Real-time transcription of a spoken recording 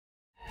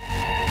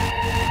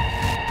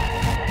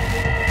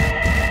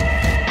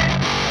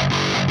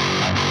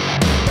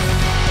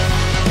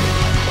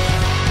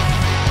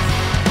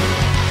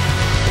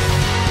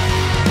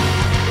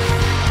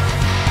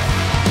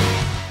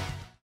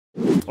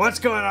What's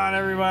going on,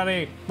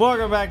 everybody?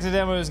 Welcome back to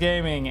Demos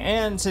Gaming,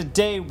 and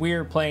today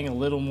we're playing a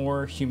little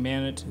more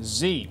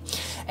HumanitZ.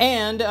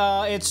 And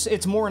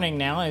it's morning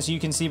now, as you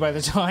can see by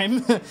the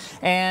time,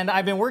 and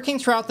I've been working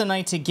throughout the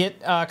night to get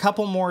a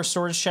couple more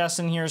storage chests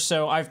in here,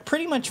 so I've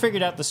pretty much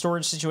figured out the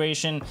storage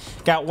situation,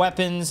 got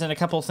weapons and a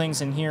couple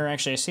things in here.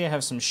 Actually, I see I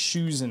have some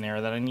shoes in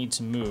there that I need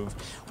to move.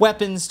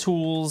 Weapons,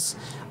 tools,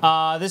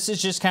 this is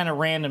just kind of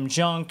random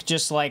junk,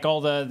 just like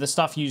all the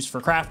stuff used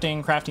for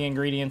crafting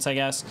ingredients, I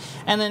guess.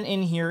 And then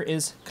in here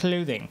is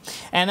clothing,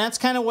 and that's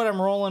kind of what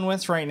I'm rolling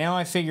with right now.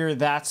 I figure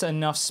that's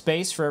enough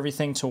space for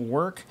everything to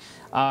work.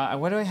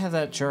 Why do I have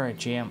that jar of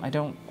jam? I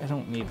don't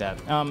need that.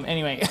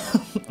 Anyway,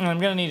 I'm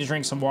gonna need to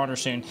drink some water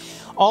soon.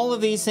 All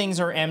of these things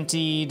are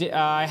emptied.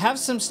 I have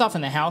some stuff in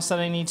the house that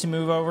I need to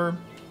move over,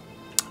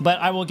 but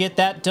I will get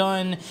that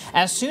done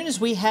as soon as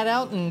we head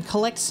out and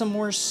collect some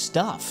more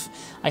stuff.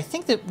 I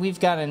think that we've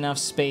got enough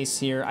space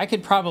here. I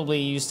could probably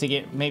use to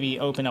get maybe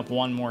open up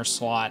one more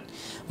slot,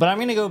 but I'm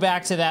gonna go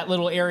back to that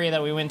little area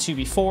that we went to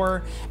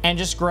before and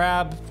just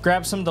grab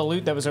some of the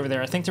loot that was over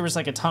there. I think there was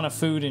like a ton of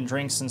food and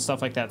drinks and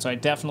stuff like that, so I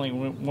definitely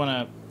want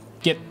to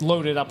get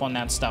loaded up on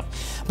that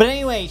stuff. But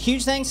anyway,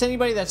 huge thanks to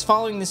anybody that's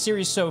following the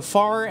series so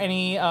far.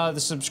 Any the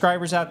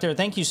subscribers out there,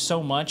 thank you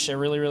so much. I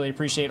really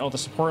appreciate all the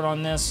support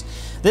on this.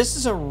 This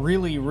is a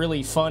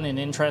really fun and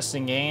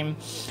interesting game.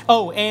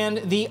 Oh, and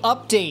the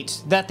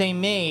update that they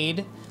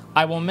made,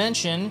 I will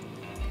mention,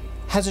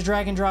 has a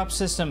drag and drop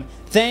system.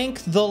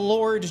 Thank the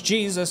Lord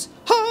Jesus.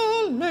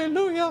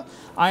 Hallelujah.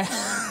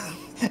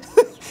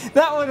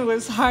 That one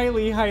was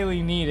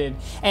highly needed.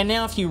 And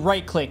now if you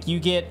right click, you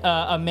get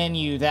a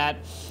menu that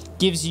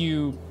gives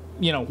you,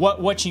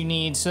 what you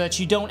need so that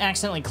you don't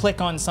accidentally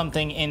click on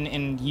something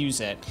and use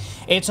it.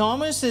 It's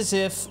almost as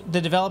if the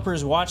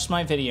developers watched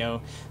my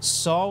video,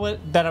 saw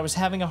that I was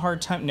having a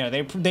hard time. No,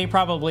 they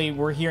probably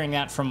were hearing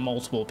that from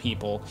multiple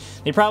people.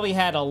 They probably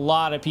had a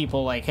lot of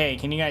people like, hey,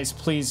 can you guys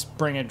please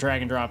bring a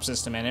drag and drop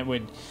system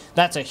in?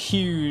 That's a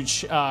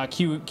huge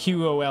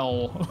QOL,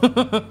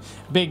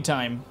 big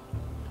time.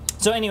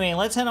 So anyway,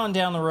 let's head on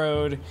down the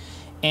road.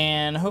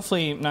 And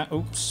hopefully not,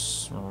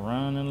 oops,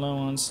 running low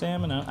on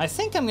stamina. I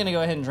think I'm gonna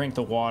go ahead and drink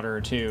the water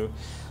too.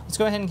 Let's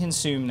go ahead and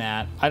consume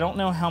that. I don't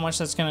know how much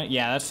that's gonna,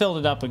 yeah, that filled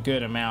it up a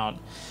good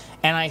amount.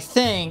 And I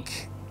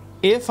think,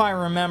 if I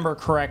remember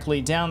correctly,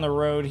 down the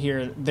road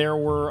here, there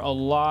were a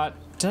lot,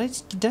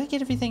 did I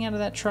get everything out of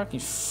that truck?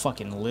 You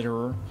fucking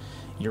litterer.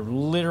 You're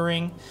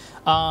littering.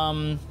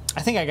 I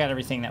think I got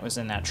everything that was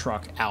in that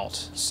truck out.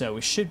 So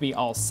we should be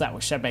all set.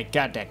 We should be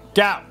good to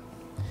go.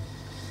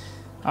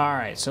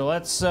 Alright, so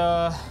let's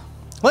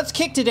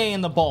kick today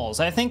in the balls.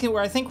 I think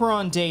we're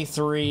on day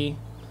 3.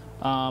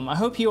 I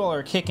hope you all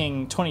are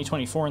kicking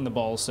 2024 in the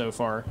balls so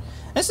far.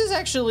 This is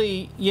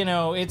actually,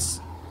 it's...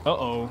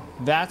 Uh-oh.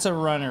 That's a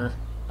runner,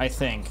 I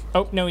think.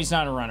 Oh, no, he's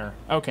not a runner.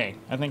 Okay,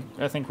 I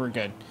think we're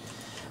good.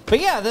 But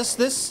yeah,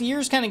 this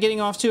year's kind of getting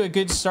off to a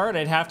good start,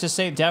 I'd have to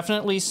say.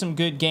 Definitely some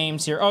good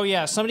games here. Oh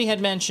yeah, somebody had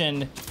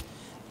mentioned...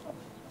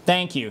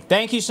 Thank you.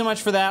 Thank you so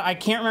much for that. I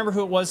can't remember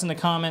who it was in the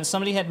comments.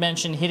 Somebody had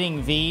mentioned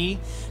hitting V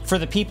for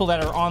the people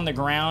that are on the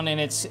ground,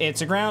 and it's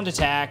a ground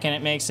attack, and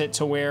it makes it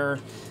to where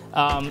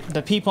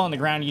the people on the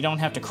ground, you don't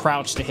have to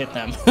crouch to hit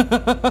them.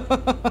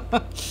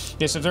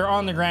 Yes, if they're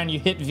on the ground, you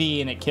hit V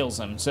and it kills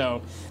them.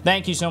 So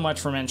thank you so much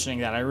for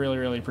mentioning that. I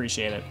really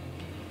appreciate it.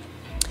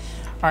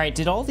 All right,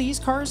 did all these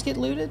cars get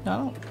looted?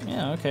 No.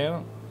 Yeah, okay. I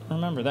don't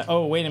remember that.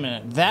 Oh, wait a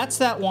minute. That's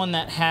that one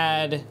that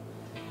had...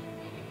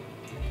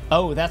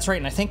 Oh, that's right,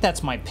 and I think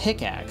that's my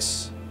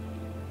pickaxe.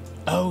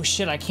 Oh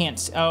shit, I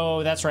can't.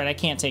 Oh, that's right, I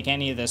can't take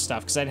any of this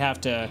stuff because I'd have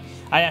to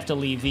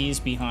leave these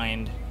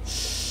behind.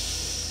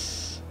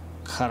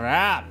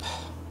 Crap.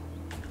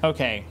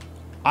 Okay,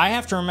 I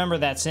have to remember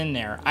that's in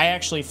there. I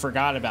actually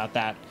forgot about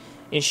that.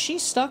 Is she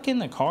stuck in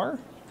the car?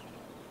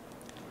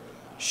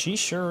 She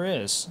sure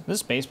is.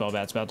 This baseball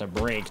bat's about to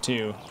break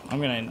too.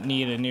 I'm gonna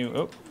need a new.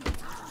 Oh.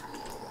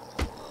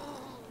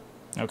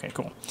 Okay,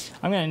 cool.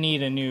 I'm gonna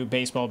need a new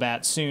baseball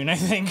bat soon, I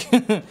think.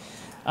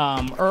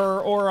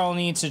 Or I'll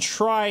need to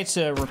try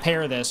to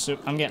repair this.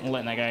 I'm letting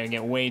that guy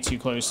get way too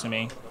close to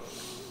me.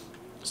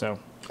 So.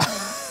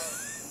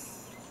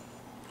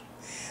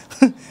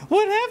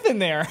 What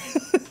happened there?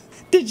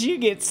 Did you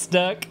get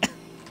stuck?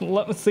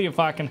 Let me see if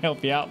I can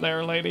help you out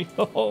there, lady.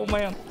 Oh,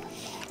 man.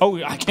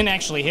 Oh, I can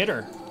actually hit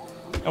her.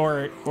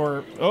 Or,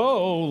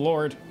 oh,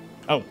 Lord.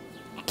 Oh.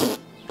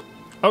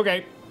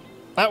 Okay.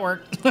 That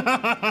worked.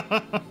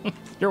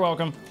 You're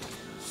welcome.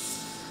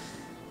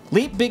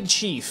 Leap Big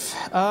Chief.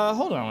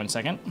 Hold on one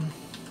second.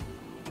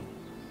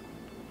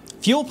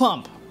 Fuel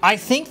pump. I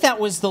think that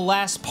was the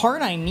last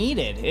part I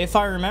needed, if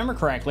I remember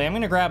correctly. I'm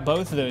going to grab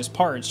both of those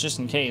parts just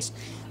in case.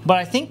 But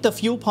I think the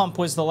fuel pump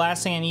was the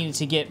last thing I needed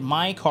to get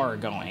my car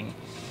going.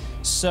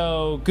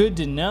 So, good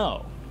to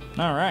know.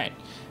 Alright.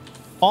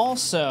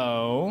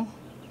 Also,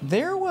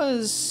 there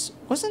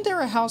wasn't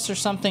there a house or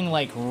something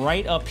like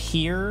right up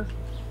here?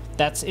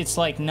 It's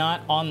like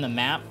not on the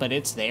map, but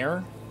it's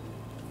there.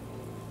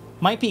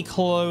 Might be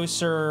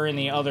closer in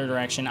the other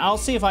direction. I'll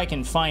see if I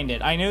can find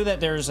it. I know that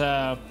there's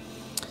a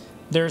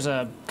there's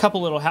a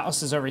couple little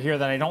houses over here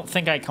that I don't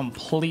think I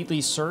completely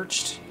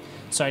searched.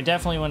 So I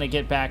definitely want to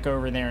get back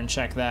over there and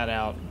check that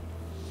out.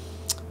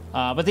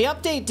 But the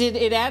update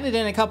it added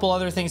in a couple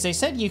other things. They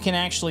said you can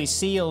actually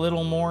see a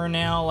little more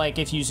now, like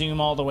if you zoom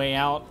all the way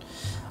out.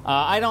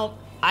 I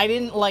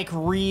didn't like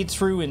read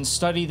through and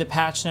study the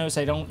patch notes.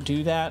 I don't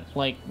do that.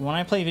 Like when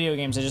I play video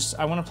games,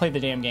 I want to play the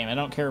damn game. I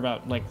don't care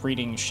about like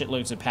reading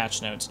shitloads of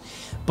patch notes.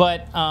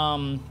 But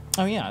oh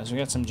yeah, so we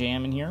got some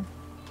jam in here.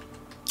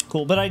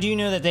 Cool. But I do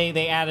know that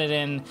they added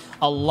in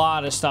a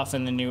lot of stuff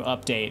in the new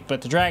update.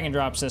 But the drag and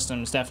drop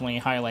system is definitely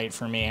a highlight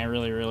for me.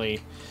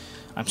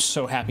 I'm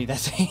so happy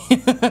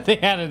that they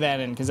added that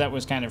in, because that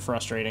was kind of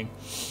frustrating.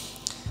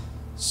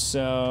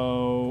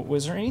 So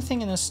was there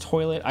anything in this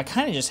toilet? I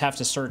kind of just have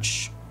to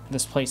search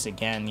this place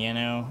again, you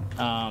know,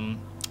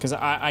 because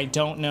I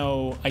don't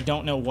know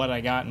what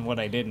I got and what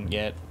I didn't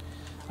get.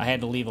 I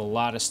had to leave a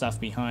lot of stuff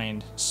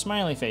behind.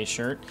 Smiley face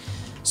shirt.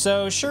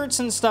 So shirts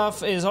and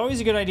stuff is always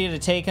a good idea to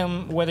take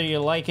them, whether you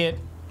like it,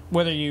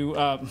 whether you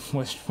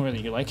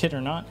like it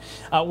or not,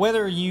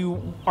 whether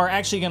you are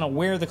actually going to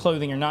wear the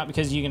clothing or not,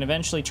 because you can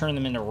eventually turn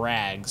them into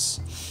rags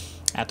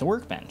at the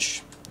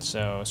workbench.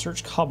 So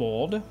search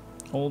cobbled,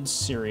 old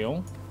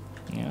cereal.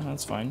 Yeah,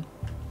 that's fine.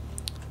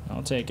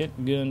 I'll take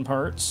it. Gun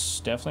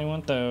parts, definitely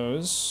want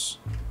those.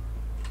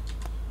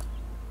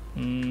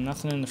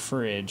 Nothing in the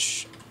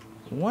fridge.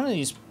 One of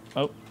these.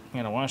 Oh, we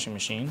got a washing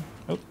machine.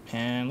 Oh,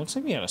 and looks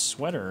like we got a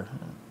sweater.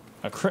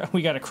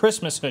 We got a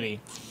Christmas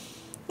hoodie.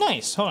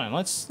 Nice. Hold on.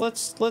 Let's.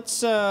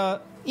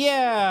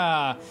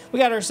 Yeah, we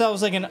got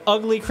ourselves like an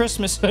ugly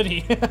Christmas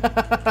hoodie.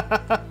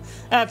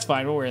 That's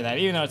fine. We'll wear that,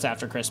 even though it's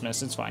after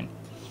Christmas. It's fine.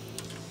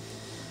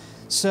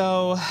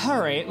 So, all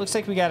right. Looks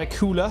like we got a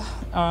cooler.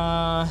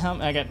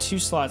 I got 2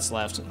 slots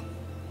left.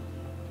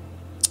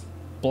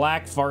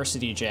 Black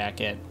varsity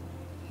jacket.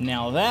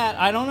 Now that,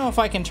 I don't know if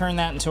I can turn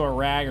that into a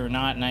rag or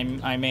not,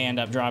 and I may end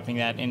up dropping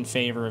that in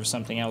favor of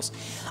something else.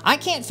 I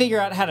can't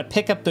figure out how to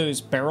pick up those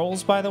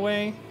barrels, by the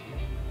way.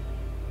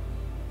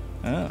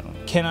 Oh.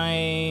 Can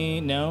I?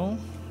 No?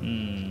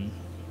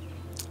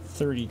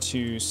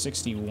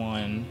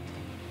 3261.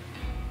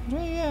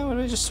 Yeah, why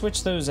don't I just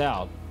switch those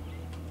out?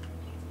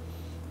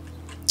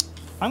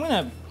 I'm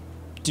gonna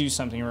do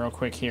something real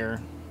quick here.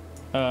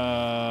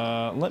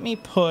 Let me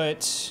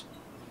put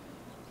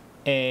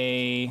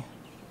a...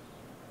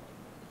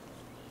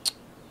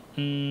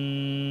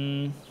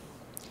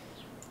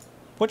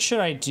 what should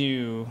I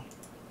do?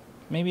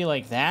 Maybe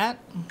like that?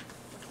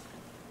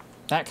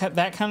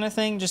 That kind of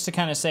thing, just to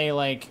kind of say,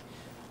 like,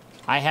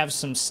 I have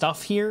some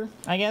stuff here,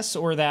 I guess,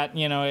 or that,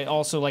 you know, it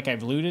also, like,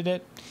 I've looted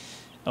it.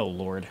 Oh,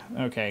 Lord.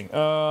 Okay.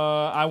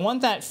 I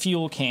want that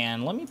fuel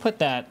can. Let me put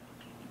that...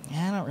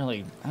 Yeah, I don't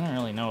really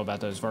know about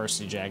those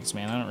varsity jackets,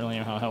 man. I don't really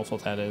know how helpful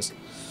that is.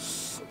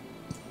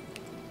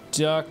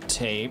 Duct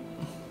tape.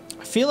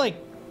 I feel like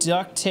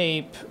duct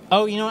tape...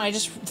 Oh, you know what? I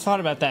just thought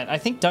about that. I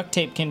think duct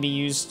tape can be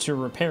used to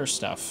repair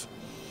stuff.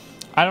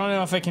 I don't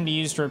know if it can be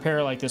used to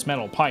repair, like, this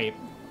metal pipe,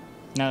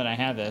 now that I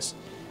have this.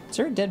 Is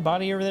there a dead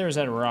body over there, or is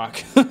that a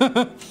rock?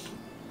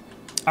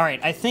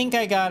 Alright, I think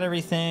I got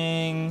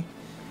everything.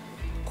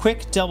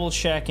 Quick double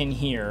check in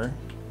here.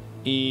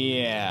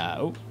 Yeah.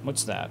 Oh,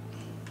 what's that?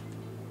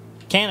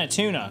 Can of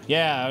tuna.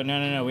 Yeah,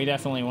 no. We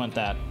definitely want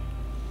that.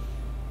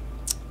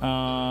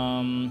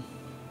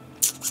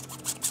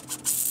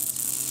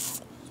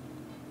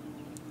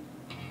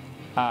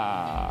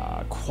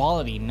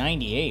 Quality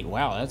 98.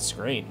 Wow, that's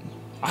great.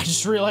 I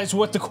just realized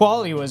what the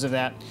quality was of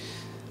that.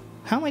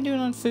 How am I doing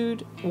on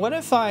food? What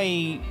if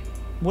I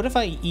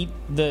eat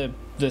the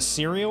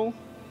cereal?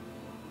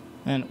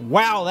 And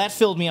wow, that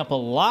filled me up a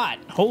lot.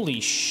 Holy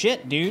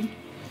shit, dude.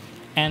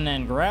 And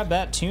then grab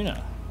that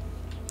tuna.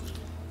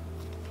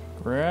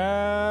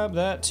 Grab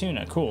that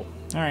tuna. Cool.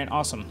 All right,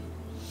 awesome.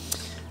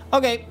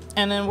 Okay,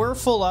 and then we're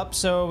full up,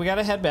 so we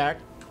gotta head back.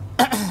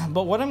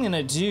 But what I'm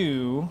gonna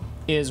do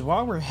is,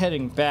 while we're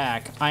heading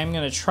back, I'm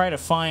gonna try to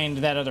find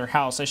that other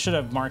house. I should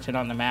have marked it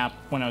on the map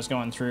when I was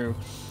going through.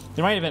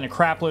 There might have been a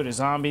crap load of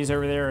zombies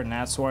over there, and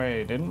that's why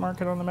I didn't mark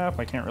it on the map.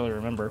 I can't really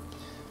remember.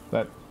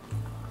 But,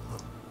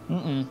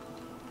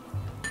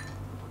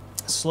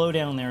 slow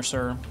down there,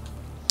 sir.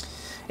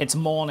 It's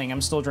morning.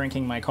 I'm still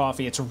drinking my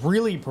coffee. It's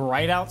really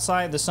bright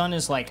outside. The sun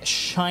is, like,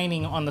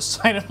 shining on the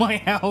side of my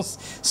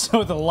house,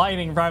 so the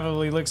lighting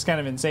probably looks kind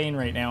of insane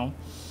right now.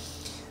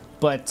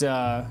 But,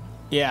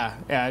 yeah,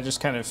 I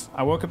just kind of...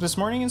 I woke up this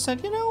morning and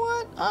said, you know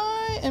what?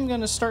 I am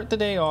going to start the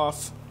day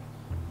off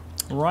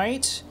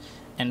right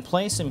and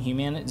play some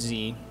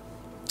HumanitZ.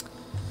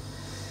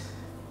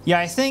 Yeah,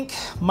 I think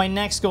my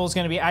next goal is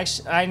going to be...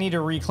 I need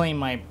to reclaim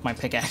my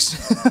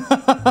pickaxe.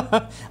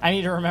 I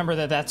need to remember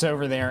that that's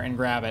over there and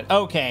grab it.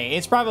 Okay,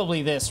 it's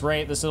probably this,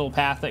 right? This little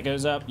path that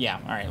goes up?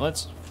 Yeah, alright,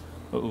 let's...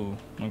 Ooh,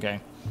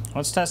 okay.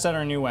 Let's test out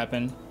our new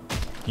weapon.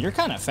 You're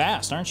kind of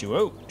fast, aren't you?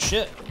 Oh,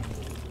 shit.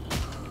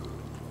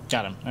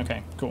 Got him.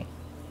 Okay, cool.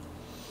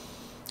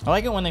 I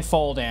like it when they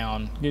fall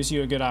down. Gives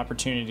you a good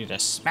opportunity to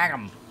smack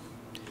them.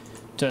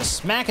 To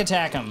smack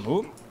attack them.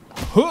 Oop.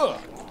 Huh.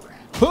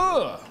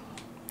 Huh.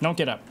 Don't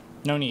get up.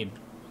 No need.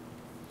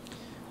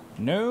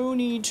 No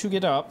need to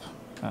get up.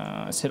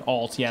 Let's hit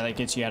Alt. Yeah, that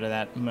gets you out of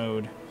that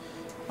mode.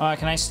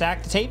 Can I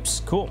stack the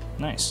tapes? Cool.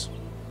 Nice.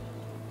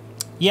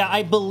 Yeah,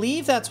 I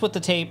believe that's what the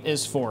tape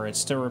is for.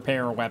 It's to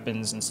repair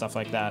weapons and stuff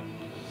like that.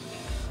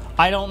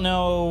 I don't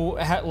know,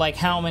 like,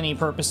 how many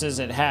purposes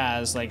it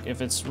has, like,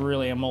 if it's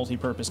really a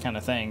multi-purpose kind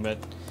of thing, but...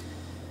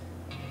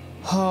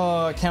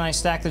 can I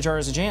stack the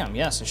jars of jam?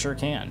 Yes, I sure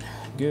can.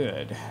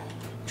 Good.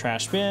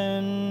 Trash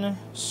bin,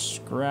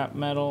 scrap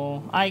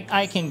metal.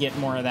 I can get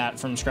more of that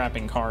from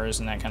scrapping cars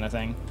and that kind of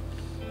thing.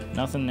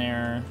 Nothing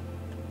there.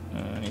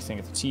 Anything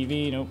at the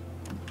TV? Nope.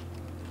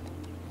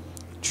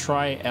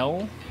 Try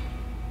L.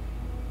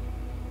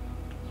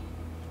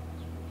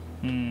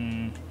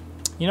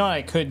 You know what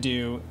I could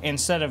do?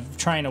 Instead of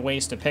trying to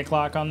waste a pick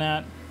lock on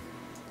that,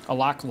 a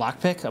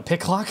lockpick? A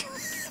pick lock?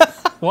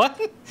 What?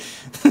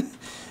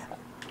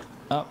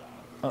 Oh,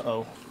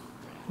 uh-oh.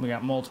 We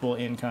got multiple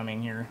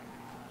incoming here.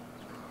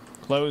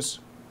 Close.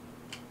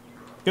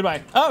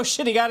 Goodbye. Oh,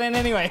 shit, he got in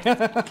anyway.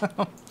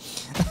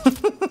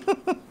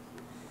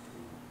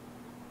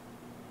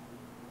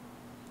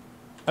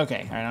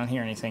 Okay, I don't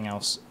hear anything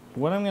else.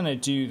 What I'm gonna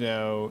do,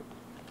 though,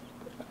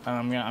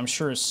 I'm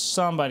sure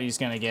somebody's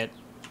gonna get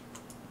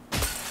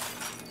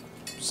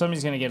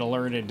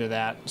alerted to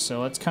that.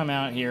 So let's come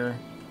out here,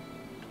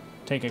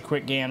 take a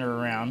quick gander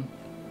around.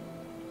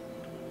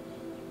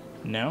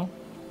 No?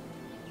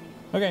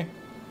 Okay,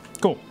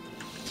 cool.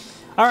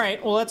 All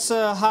right, well, let's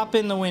hop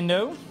in the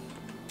window.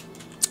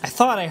 I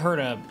thought I heard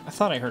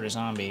a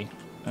zombie.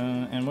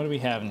 And what do we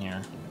have in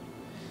here?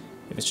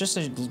 If it's just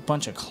a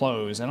bunch of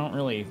clothes, I don't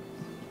really.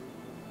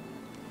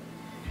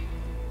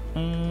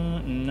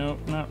 Nope,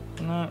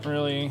 not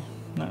really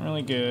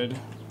good.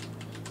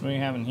 What do we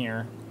have in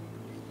here?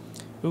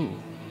 Ooh.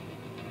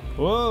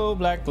 Whoa,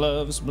 black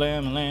gloves,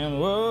 blam lamb.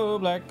 Whoa,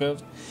 black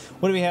gloves.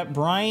 What do we have?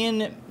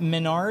 Brian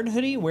Menard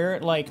hoodie. Wear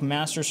it like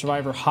Master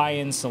Survivor high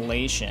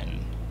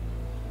insulation.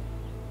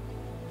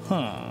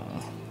 Huh.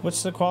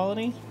 What's the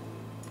quality?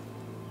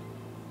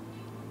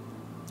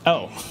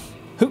 Oh.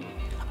 Who?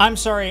 I'm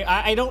sorry.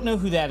 I don't know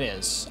who that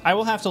is. I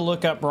will have to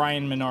look up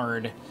Brian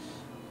Menard,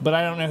 but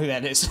I don't know who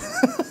that is.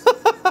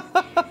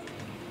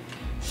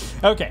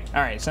 Okay.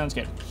 All right. Sounds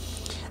good.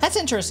 That's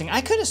interesting.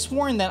 I could have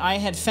sworn that I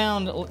had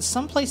found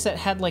someplace that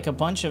had like a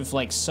bunch of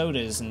like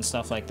sodas and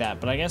stuff like that,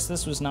 but I guess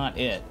this was not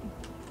it.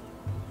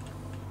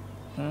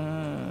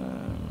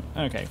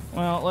 Okay.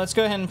 Well, let's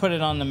go ahead and put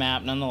it on the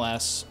map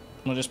nonetheless.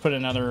 We'll just put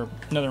another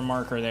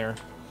marker there.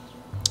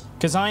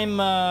 Because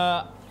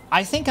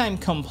I think I'm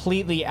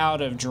completely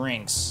out of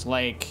drinks.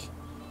 Like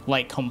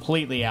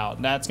completely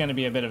out. That's going to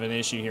be a bit of an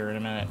issue here in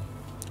a minute.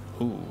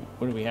 Ooh,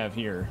 what do we have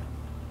here?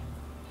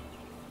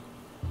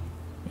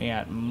 We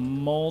got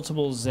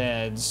multiple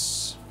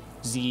Zs,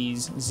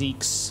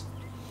 Zeeks.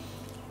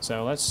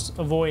 So let's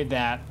avoid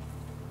that.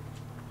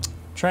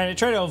 Try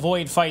to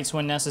avoid fights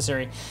when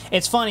necessary.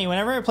 It's funny,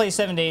 whenever I play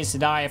 7 Days to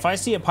Die, if I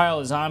see a pile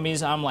of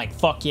zombies, I'm like,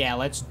 fuck yeah,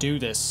 let's do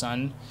this,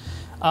 son.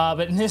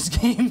 But in this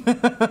game,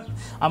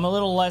 I'm a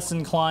little less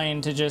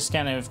inclined to just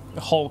kind of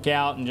hulk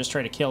out and just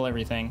try to kill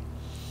everything.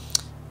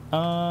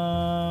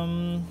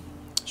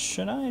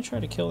 Should I try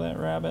to kill that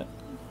rabbit?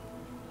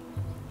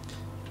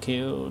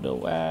 Kill the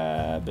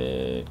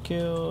wabbit,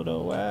 kill the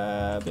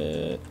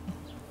wabbit.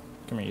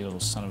 Come here, you little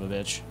son of a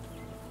bitch.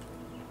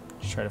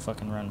 Just try to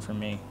fucking run from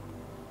me.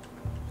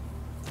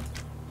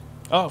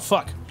 Oh,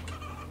 fuck.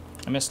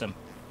 I missed him.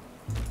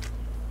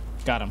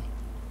 Got him,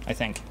 I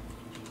think.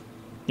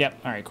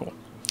 Yep, alright, cool.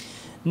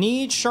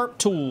 Need sharp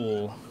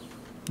tool.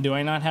 Do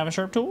I not have a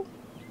sharp tool?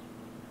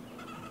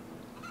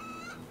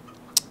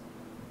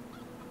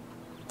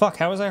 Fuck,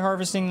 how was I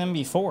harvesting them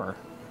before?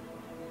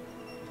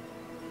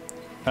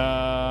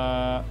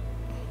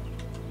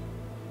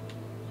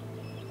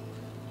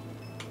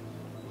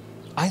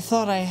 I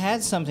thought I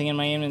had something in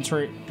my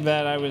inventory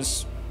that I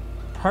was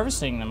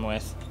harvesting them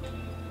with.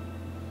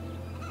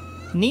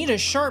 Need a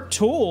sharp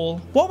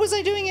tool? What was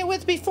I doing it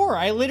with before?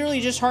 I literally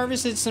just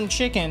harvested some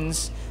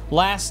chickens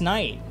last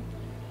night.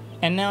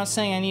 And now it's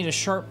saying I need a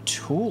sharp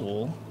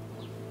tool?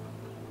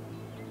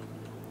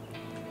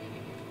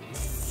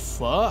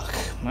 Fuck.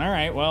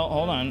 Alright, well,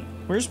 hold on.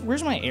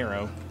 Where's my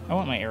arrow? I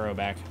want my arrow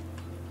back.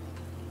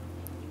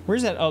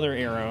 Where's that other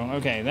arrow?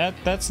 Okay,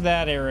 that's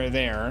that arrow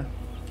there.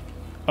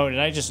 Oh, did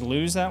I just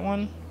lose that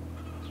one?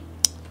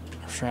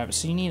 Crap,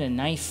 so you need a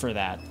knife for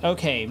that.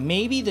 Okay,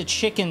 maybe the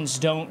chickens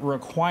don't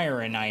require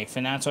a knife,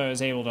 and that's why I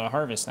was able to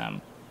harvest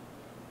them.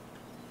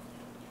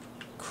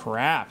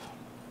 Crap.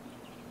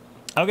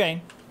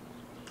 Okay.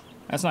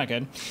 That's not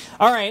good.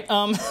 Alright,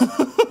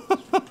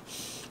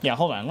 yeah,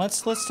 hold on.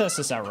 Let's test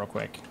this out real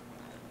quick.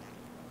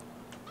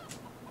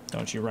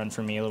 Don't you run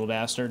from me, you little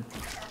bastard.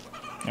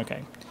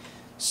 Okay.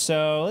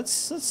 So, let's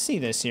see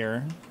this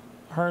here.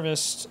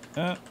 Harvest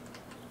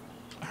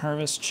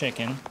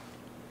chicken.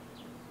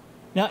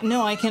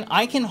 No, I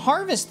can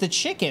harvest the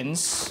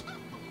chickens.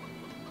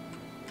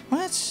 What?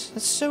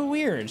 That's so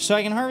weird. So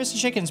I can harvest the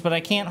chickens, but I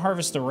can't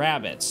harvest the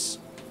rabbits.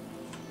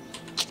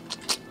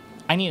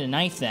 I need a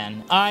knife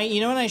then.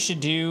 You know what I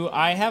should do?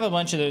 I have a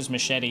bunch of those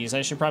machetes.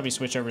 I should probably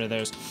switch over to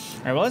those.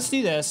 All right, well, let's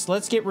do this.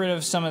 Let's get rid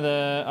of some of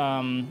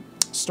the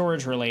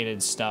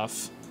storage-related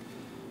stuff.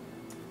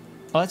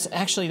 Let's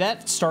actually,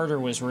 that starter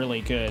was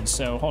really good.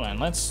 So hold on,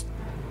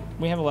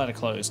 we have a lot of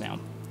clothes now. All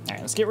right,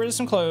 let's get rid of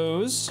some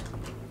clothes.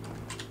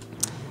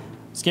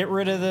 Let's get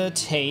rid of the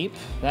tape.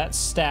 That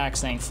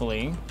stacks,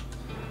 thankfully.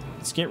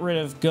 Let's get rid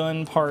of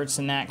gun parts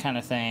and that kind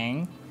of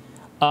thing.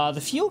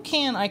 The fuel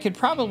can, I could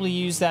probably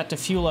use that to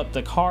fuel up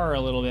the car a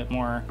little bit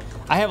more.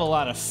 I have a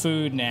lot of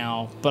food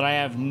now, but I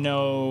have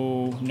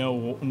no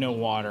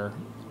water.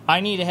 I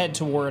need to head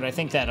toward, I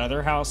think, that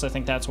other house. I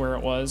think that's where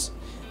it was,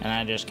 and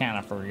I just kind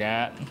of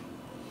forgot.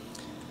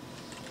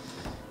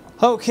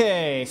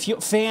 Okay,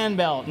 fan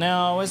belt.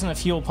 No, it wasn't a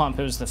fuel pump,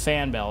 it was the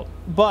fan belt.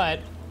 But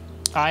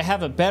I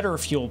have a better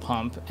fuel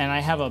pump, and I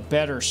have a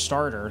better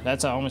starter.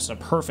 That's almost a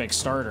perfect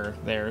starter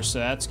there, so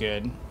that's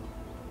good.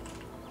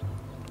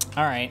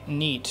 Alright,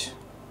 neat.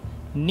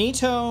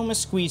 Neato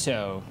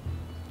mosquito.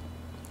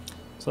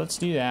 So let's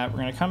do that. We're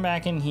going to come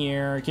back in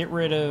here, get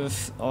rid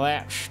of all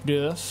that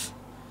stuff.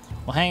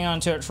 We'll hang on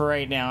to it for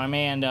right now. I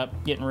may end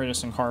up getting rid of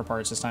some car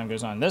parts as time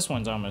goes on. This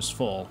one's almost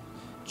full.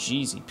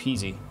 Jeezy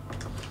peasy.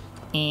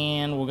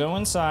 And we'll go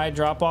inside,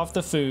 drop off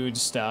the food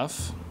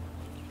stuff.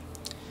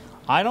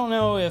 I don't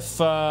know if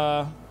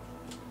that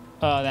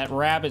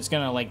rabbit's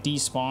gonna like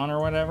despawn or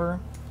whatever.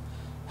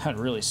 That'd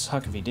really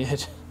suck if he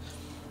did.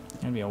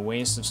 It'd be a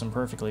waste of some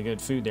perfectly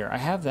good food there. I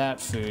have that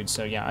food,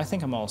 so yeah, I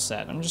think I'm all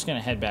set. I'm just gonna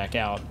head back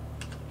out.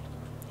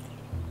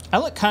 I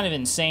look kind of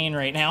insane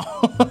right now.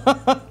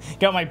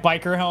 Got my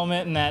biker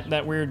helmet and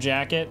that weird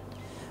jacket,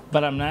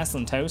 but I'm nice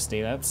and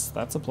toasty.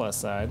 That's a plus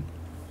side.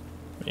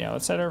 But yeah,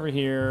 let's head over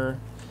here.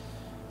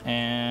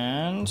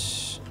 And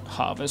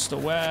harvest a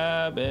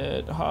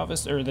rabbit,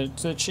 or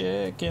the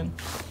chicken.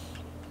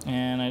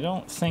 And I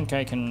don't think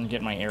I can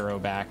get my arrow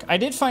back. I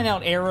did find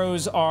out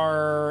arrows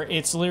are,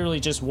 it's literally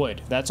just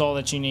wood. That's all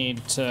that you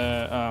need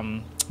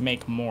to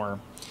make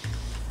more.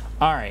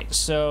 All right,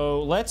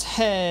 so let's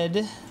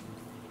head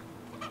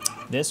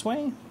this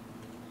way.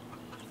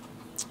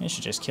 I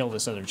should just kill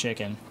this other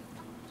chicken.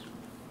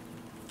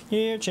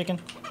 Here,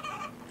 chicken.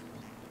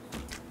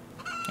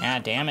 Ah,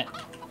 damn it.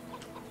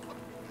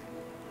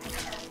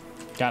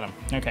 Got him.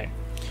 Okay.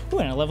 Ooh,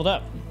 and I leveled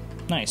up.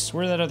 Nice.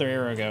 Where'd that other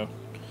arrow go?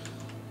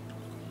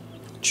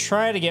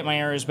 Try to get my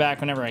arrows back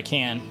whenever I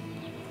can.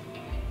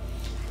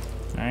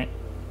 Alright.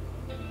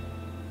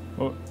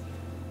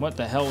 What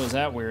the hell was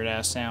that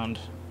weird-ass sound?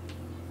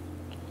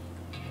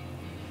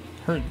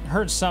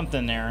 Heard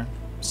something there.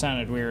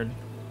 Sounded weird.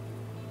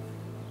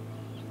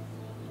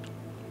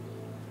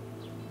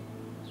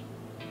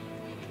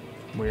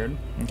 Weird.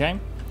 Okay.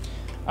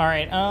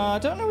 Alright,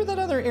 don't know where that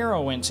other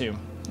arrow went to.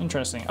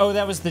 Interesting. Oh,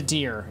 that was the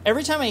deer.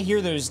 Every time I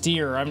hear those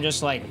deer, I'm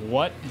just like,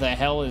 what the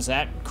hell is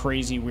that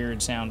crazy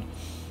weird sound?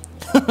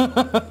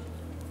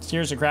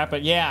 Scares the crap,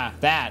 but yeah,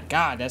 that.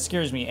 God, that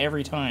scares me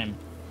every time.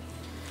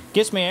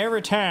 Gets me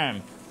every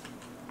time.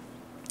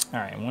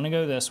 Alright, I want to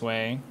go this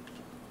way.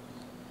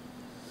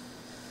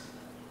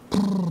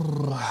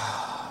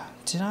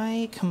 Did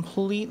I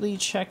completely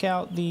check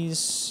out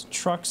these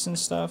trucks and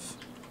stuff?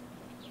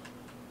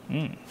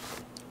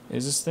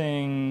 Is this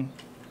thing...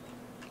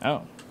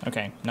 Oh,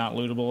 okay. Not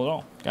lootable at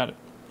all. Got it.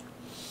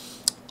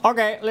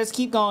 Okay, let's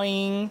keep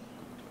going.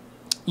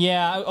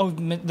 Yeah, oh,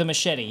 the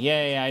machete.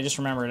 Yeah, I just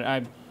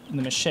remembered.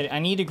 The machete. I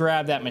need to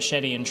grab that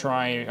machete and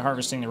try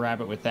harvesting the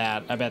rabbit with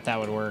that. I bet that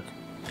would work.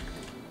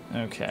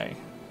 Okay.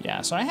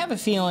 Yeah, so I have a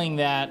feeling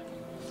that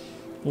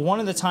one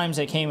of the times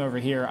I came over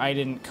here, I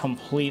didn't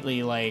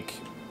completely, like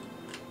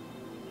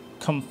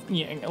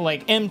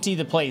empty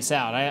the place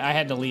out. I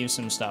had to leave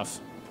some stuff,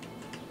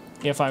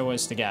 if I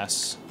was to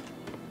guess.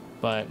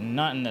 But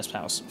not in this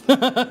house.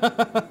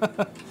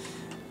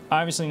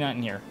 Obviously not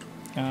in here.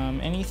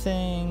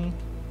 Anything?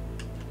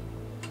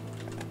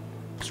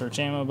 Search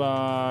ammo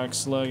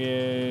box,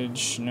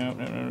 luggage. Nope,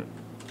 no.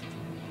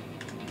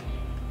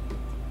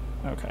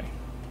 Okay.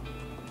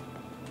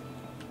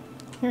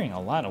 Hearing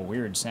a lot of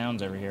weird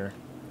sounds over here.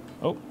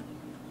 Oh.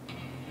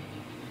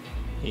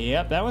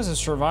 Yep, that was a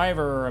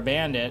survivor or a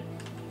bandit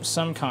of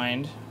some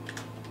kind.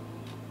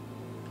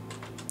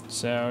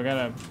 So I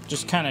gotta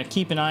just kind of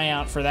keep an eye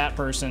out for that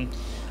person.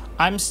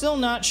 I'm still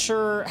not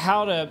sure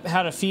how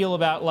to feel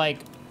about, like,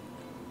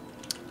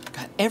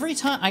 God, every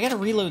time I gotta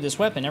reload this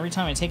weapon every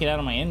time I take it out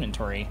of my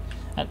inventory.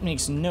 That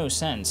makes no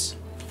sense.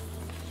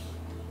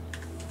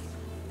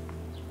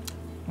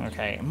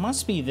 Okay, it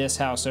must be this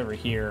house over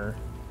here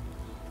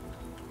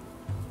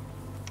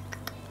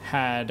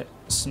had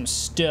some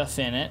stuff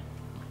in it.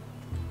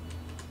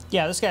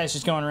 Yeah, this guy's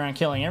just going around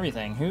killing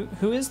everything.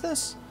 Who is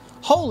this?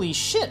 Holy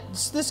shit!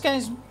 This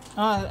guy's...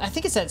 I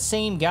think it's that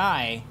same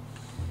guy.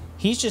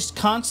 He's just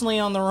constantly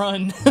on the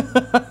run.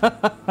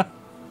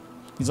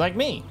 He's like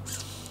me,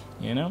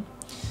 you know?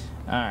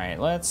 Alright,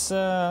 let's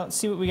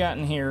see what we got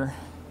in here.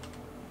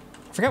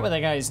 I forgot what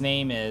that guy's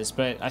name is,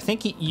 but I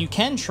think you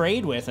can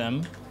trade with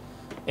him.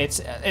 it's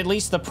at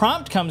least the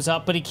prompt comes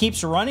up, but he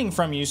keeps running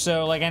from you.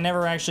 So like I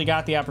never actually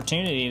got the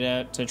opportunity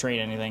to trade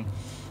anything.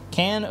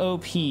 Can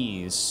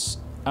OPs.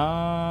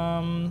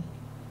 I'll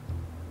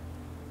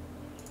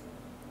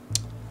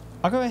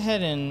go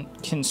ahead and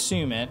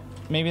consume it.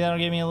 Maybe that'll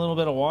give me a little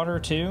bit of water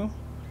too.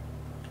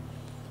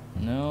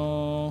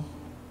 No.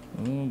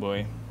 Oh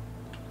boy.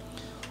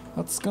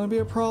 That's gonna be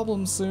a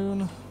problem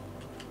soon.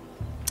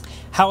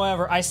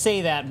 However, I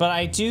say that, but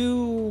I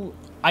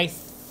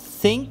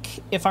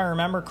think, if I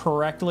remember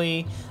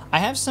correctly, I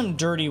have some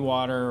dirty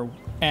water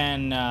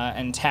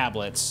and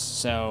tablets,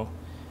 so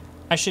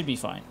I should be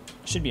fine.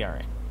 Should be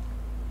alright.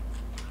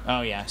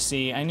 Oh yeah,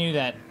 see, I knew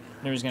that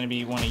there was gonna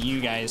be one of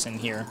you guys in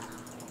here.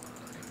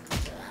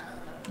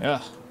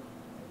 Ugh.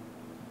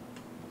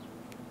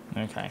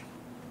 Okay.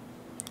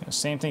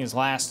 Same thing as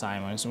last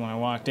time. When I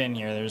walked in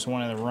here, there's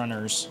one of the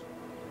runners.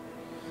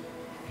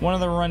 One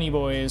of the runny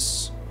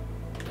boys.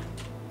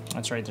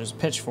 That's right, there's a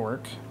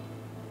pitchfork.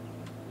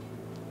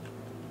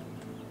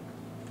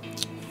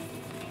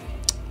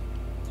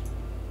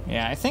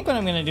 Yeah, I think what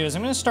I'm going to do is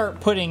I'm going to start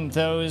putting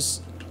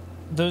those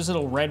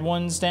little red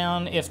ones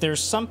down if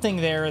there's something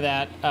there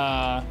that,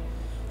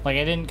 like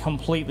I didn't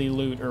completely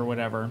loot or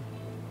whatever.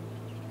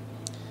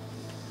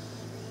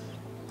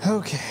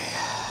 Okay.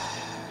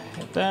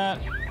 Hit that.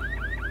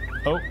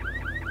 Oh.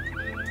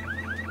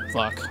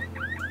 Fuck.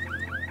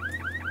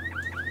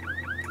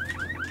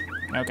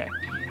 Okay.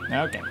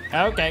 Okay.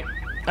 Okay.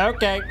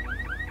 Okay.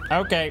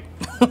 Okay.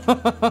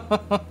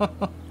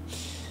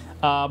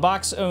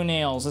 Box O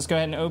nails. Let's go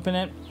ahead and open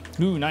it.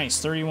 Ooh, nice.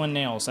 31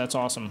 nails. That's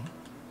awesome.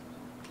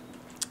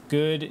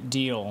 Good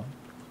deal.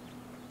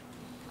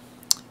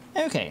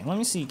 Okay, let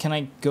me see. Can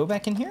I go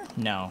back in here?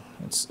 No.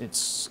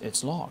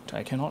 It's locked.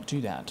 I cannot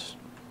do that.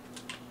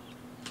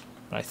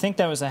 But I think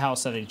that was the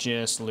house that I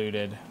just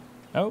looted.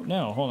 Oh,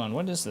 no. Hold on.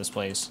 What is this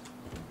place?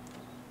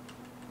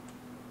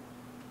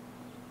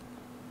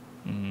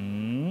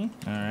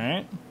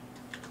 Alright.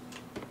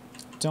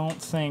 Don't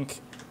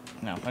think...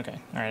 No, okay.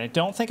 Alright, I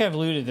don't think I've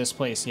looted this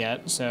place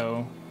yet,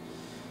 so...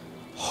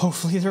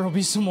 Hopefully there will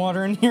be some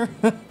water in here.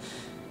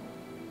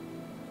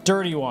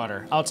 Dirty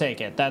water. I'll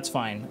take it. That's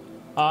fine.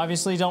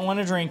 Obviously don't want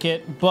to drink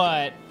it,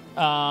 but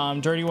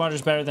dirty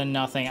water's better than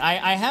nothing.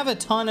 I have a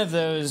ton of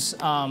those,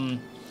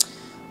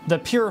 the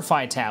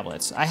purified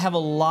tablets. I have a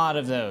lot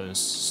of those,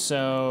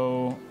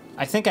 so...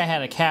 I think I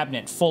had a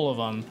cabinet full of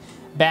them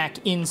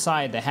back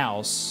inside the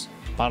house.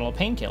 Bottle of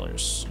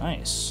painkillers.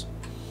 Nice.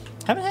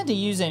 Haven't had to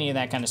use any of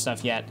that kind of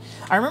stuff yet.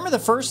 I remember the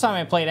first time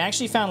I played, I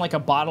actually found like a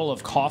bottle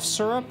of cough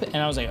syrup, and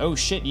I was like, oh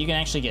shit, you can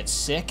actually get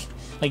sick?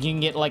 Like you can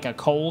get like a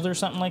cold or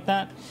something like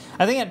that?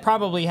 I think it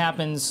probably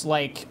happens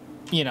like,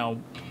 you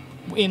know,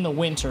 in the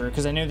winter,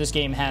 because I know this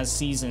game has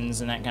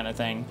seasons and that kind of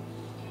thing.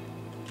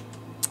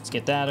 Let's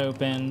get that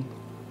open.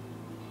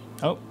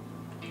 Oh.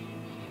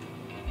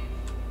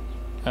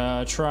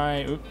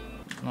 Try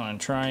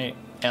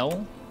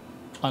L?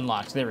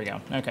 Unlocked. There we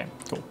go. Okay,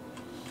 cool.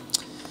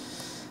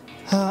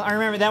 I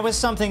remember that was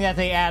something that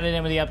they added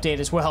in with the update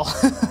as well.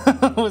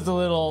 Was the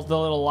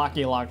little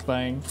locky lock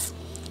thing.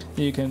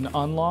 You can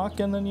unlock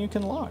and then you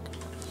can lock.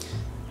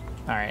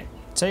 All right.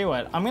 Tell you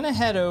what, I'm gonna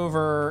head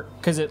over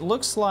because it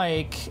looks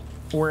like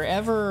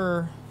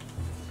wherever.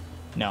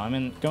 No,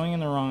 I'm going in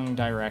the wrong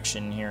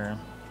direction here.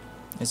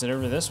 Is it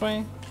over this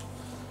way?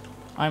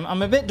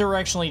 I'm a bit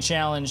directionally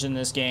challenged in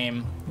this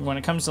game when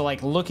it comes to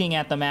like looking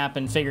at the map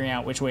and figuring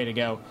out which way to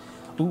go.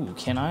 Ooh,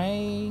 can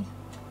I?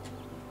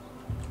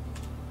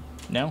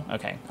 No?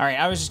 Okay. All right,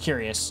 I was just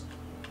curious.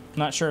 I'm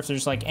not sure if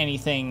there's like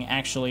anything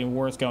actually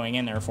worth going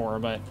in there for,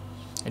 but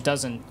it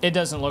doesn't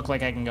look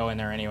like I can go in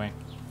there anyway.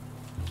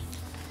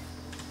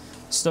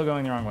 Still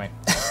going the wrong way.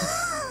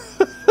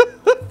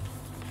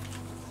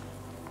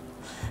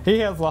 He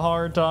has a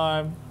hard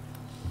time.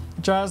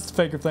 He tries to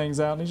figure things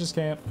out and he just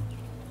can't.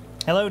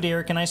 Hello,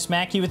 dear. Can I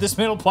smack you with this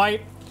middle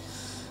pipe?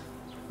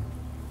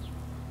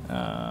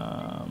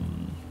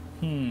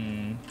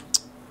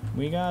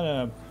 We got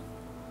a...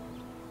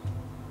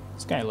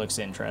 This guy looks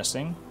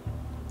interesting.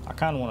 I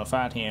kind of want to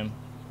fight him.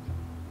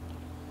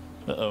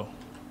 Uh-oh.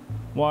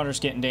 Water's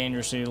getting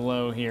dangerously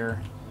low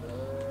here.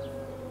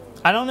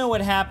 I don't know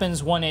what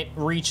happens when it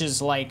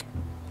reaches, like,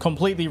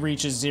 completely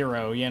reaches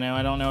zero, you know?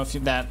 I don't know if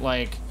that,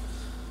 like,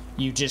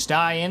 you just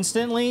die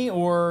instantly,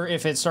 or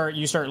if you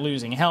start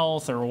losing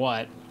health, or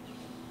what.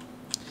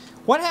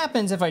 What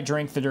happens if I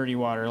drink the dirty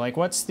water? Like,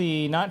 what's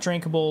the not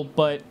drinkable,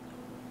 but...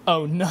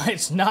 Oh, no,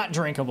 it's not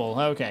drinkable.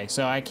 Okay,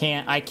 so I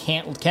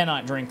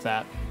cannot drink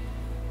that.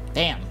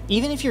 Damn.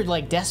 Even if you're,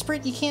 like,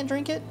 desperate, you can't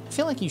drink it? I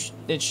feel like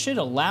it should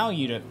allow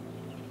you to...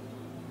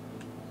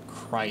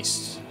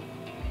 Christ.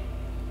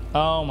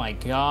 Oh, my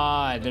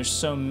God. There's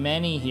so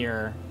many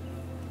here.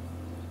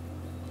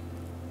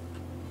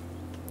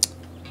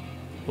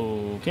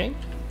 Okay.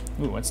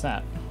 Ooh, what's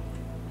that?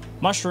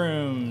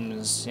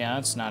 Mushrooms. Yeah,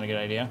 that's not a good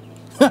idea.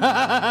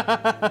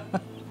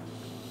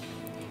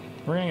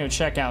 We're gonna go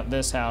check out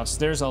this house.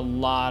 There's a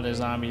lot of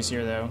zombies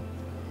here, though.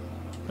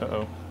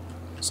 Uh-oh.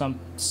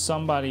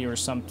 Somebody or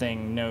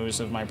something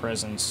knows of my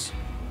presence.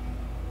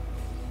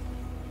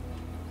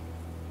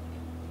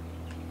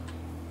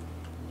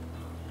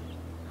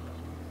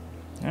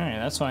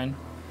 that's fine.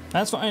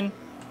 That's fine.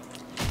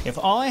 If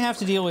all I have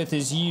to deal with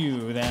is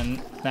you,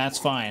 then that's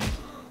fine.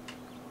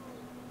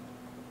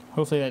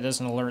 Hopefully that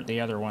doesn't alert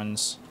the other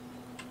ones.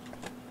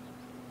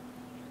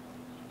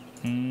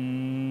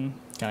 Can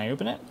I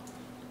open it?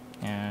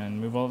 And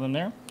move all of them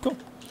there? Cool.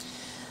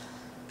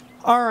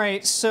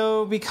 Alright,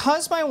 so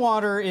because my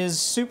water is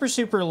super,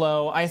 super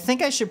low, I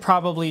think I should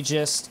probably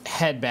just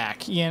head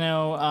back. You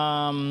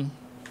know,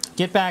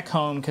 get back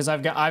home, because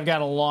I've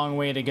got a long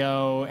way to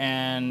go,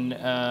 and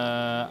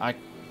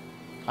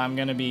I'm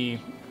gonna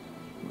be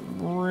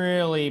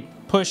really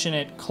pushing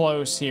it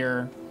close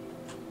here.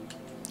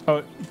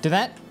 Oh, did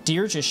that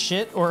deer just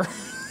shit? Or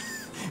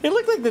it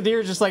looked like the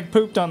deer just like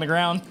pooped on the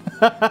ground.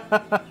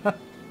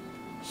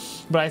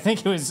 But I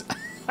think it was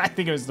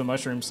the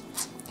mushrooms.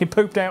 He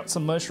pooped out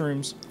some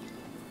mushrooms.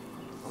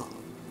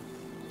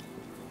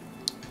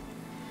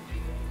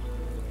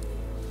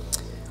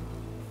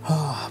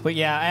 But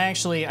yeah,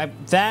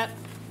 that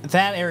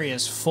area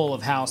is full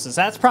of houses.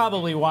 That's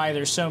probably why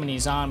there's so many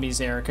zombies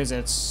there, because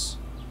it's...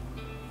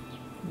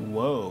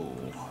 Whoa.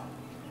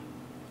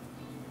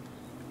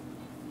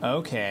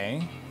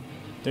 Okay.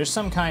 There's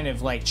some kind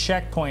of, like,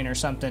 checkpoint or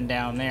something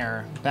down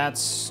there.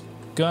 That's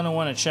gonna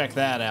want to check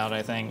that out,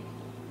 I think.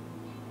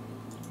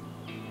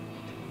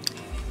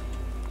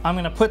 I'm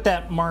gonna put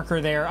that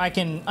marker there. I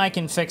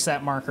can fix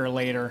that marker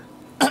later.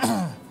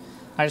 I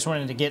just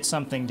wanted to get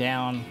something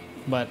down,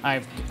 but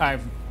I've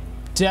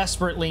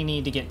desperately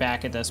need to get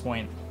back at this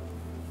point.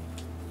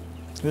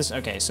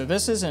 Okay, so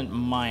this isn't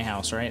my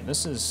house, right?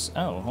 This is...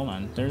 Oh, hold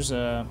on. There's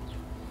a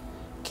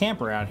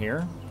camper out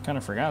here. Kind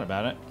of forgot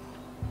about it.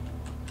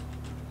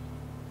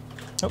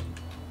 Oh,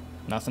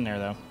 nothing there,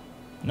 though.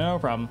 No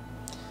problem.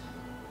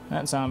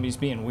 That zombie's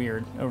being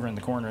weird over in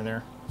the corner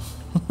there.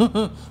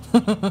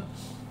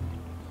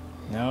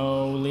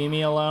 No, leave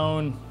me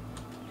alone.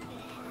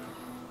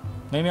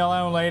 Leave me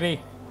alone,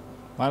 lady.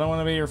 I don't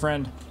want to be your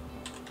friend.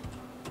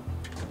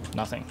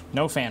 Nothing.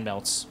 No fan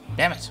belts.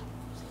 Damn it.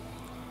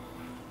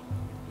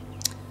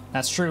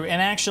 That's true.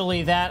 And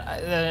actually,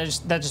 that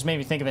just made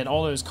me think of it.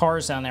 All those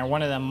cars down there,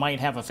 one of them might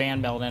have a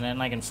fan belt in it,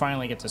 and I can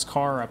finally get this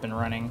car up and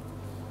running.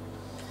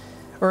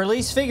 Or at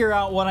least figure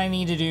out what I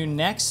need to do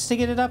next to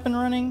get it up and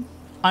running.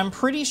 I'm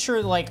pretty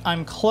sure, like,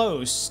 I'm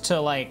close to,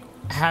 like,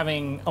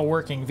 having a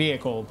working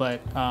vehicle,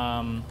 but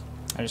I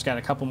just got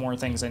a couple more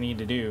things I need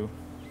to do.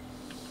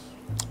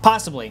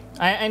 Possibly.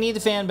 I need the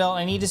fan belt.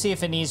 I need to see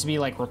if it needs to be,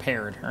 like,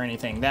 repaired or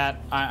anything.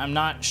 I'm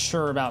not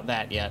sure about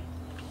that yet.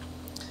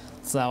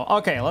 So,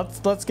 okay,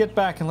 let's get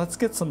back and let's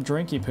get some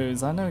drinky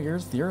poos. I know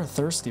you're a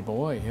thirsty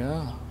boy,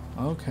 yeah.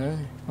 Okay,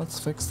 let's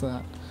fix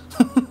that.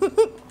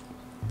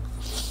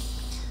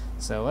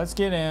 So let's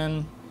get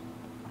in.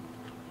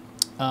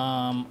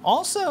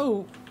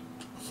 Also,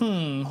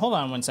 hold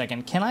on one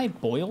second. Can I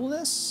boil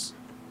this?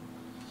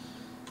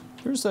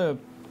 There's a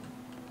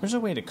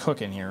way to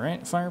cook in here,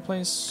 right?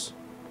 Fireplace.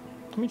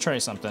 Let me try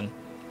something.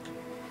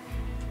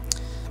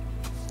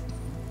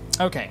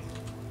 Okay.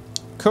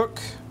 Cook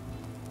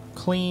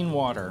clean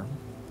water.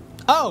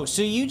 Oh,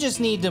 so you just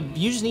need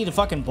to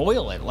fucking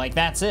boil it. Like,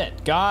 that's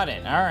it. Got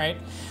it. All right.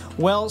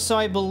 Well, so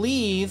I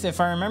believe,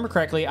 if I remember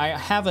correctly, I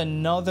have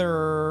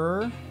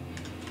another...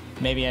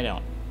 Maybe I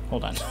don't.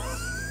 Hold on.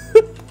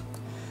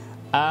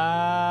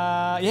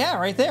 Yeah,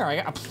 right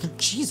there.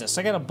 Jesus,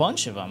 I got a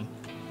bunch of them.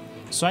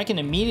 So I can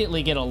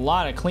immediately get a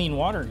lot of clean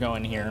water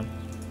going here.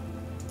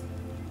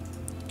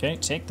 Okay,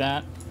 take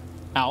that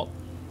out.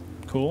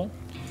 Cool.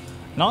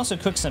 And also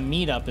cook some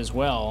meat up as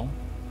well.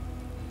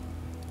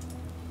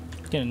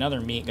 Get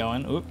another meat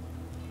going. Oop.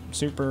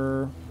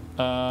 Super.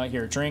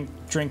 Here, drink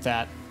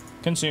that.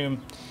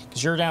 Consume.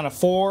 Because you're down to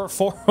four.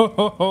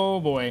 Oh,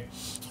 boy.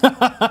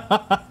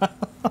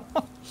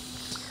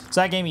 So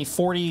that gave me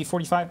 40,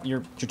 45.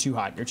 You're too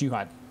hot. You're too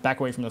hot. Back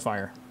away from the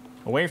fire.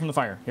 Away from the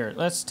fire. Here,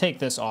 let's take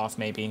this off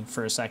maybe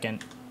for a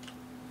second.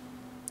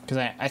 Because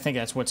I think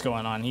that's what's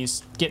going on.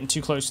 He's getting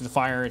too close to the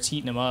fire. It's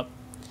heating him up.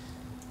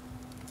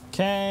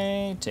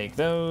 Okay, take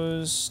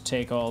those.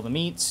 Take all the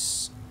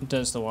meats.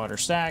 Does the water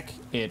stack?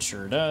 It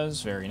sure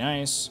does. Very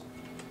nice.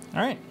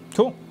 All right,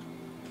 cool.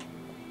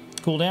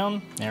 Cool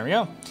down. There we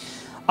go.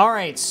 All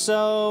right,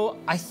 so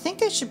I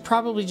think I should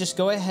probably just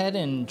go ahead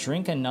and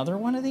drink another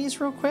one of these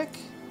real quick.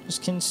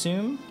 Just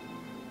consume.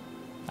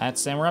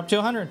 And we're up to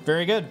 100.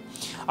 Very good.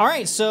 All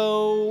right,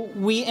 so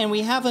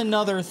we have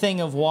another thing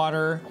of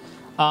water.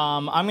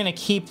 I'm going to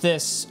keep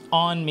this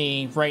on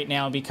me right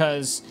now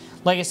because,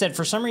 like I said,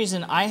 for some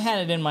reason I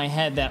had it in my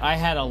head that I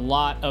had a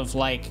lot of,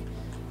 like,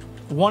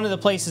 one of the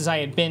places I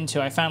had been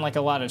to, I found like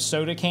a lot of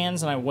soda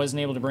cans and I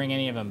wasn't able to bring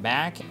any of them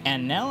back.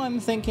 And now I'm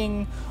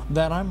thinking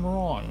that I'm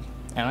wrong.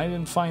 And I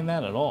didn't find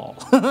that at all.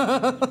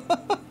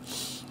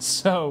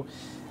 So,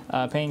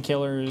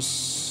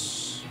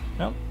 painkillers.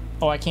 Nope.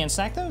 Oh, I can't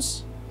stack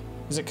those?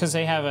 Is it because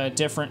they have a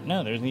different...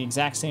 No, they're the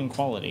exact same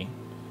quality.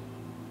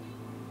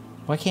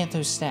 Why can't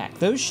those stack?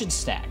 Those should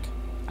stack.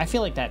 I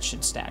feel like that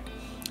should stack.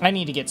 I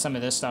need to get some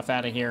of this stuff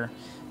out of here.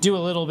 Do a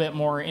little bit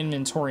more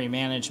inventory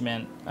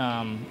management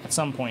at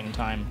some point in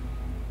time.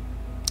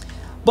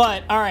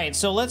 But, alright,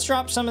 so let's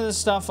drop some of this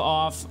stuff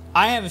off.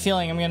 I have a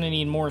feeling I'm going to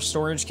need more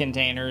storage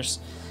containers.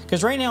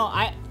 Because right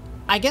now,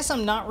 I guess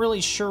I'm not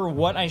really sure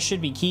what I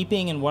should be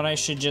keeping and what I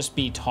should just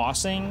be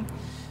tossing.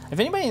 If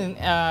anybody,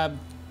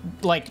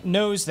 like,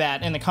 knows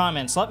that in the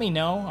comments, let me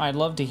know. I'd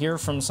love to hear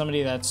from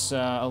somebody that's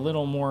a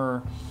little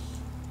more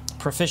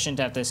proficient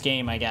at this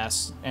game, I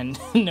guess, and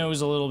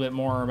knows a little bit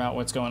more about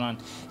what's going on.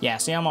 Yeah,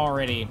 see, I'm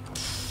already...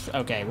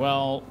 Okay,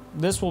 well,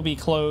 this will be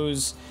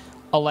clothes,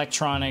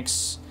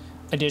 electronics,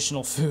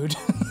 additional food.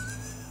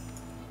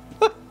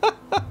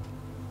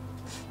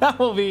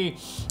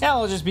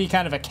 That'll just be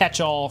kind of a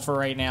catch-all for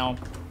right now.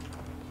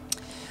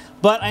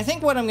 But I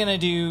think what I'm going to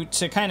do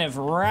to kind of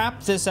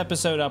wrap this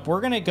episode up,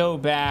 we're going to go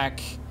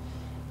back,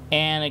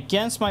 and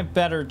against my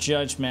better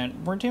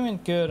judgment, we're doing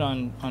good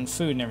on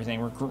food and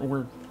everything.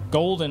 We're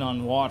golden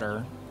on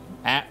water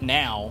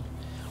now.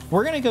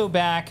 We're going to go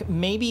back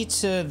maybe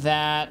to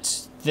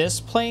this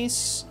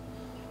place.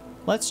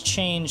 Let's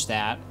change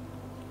that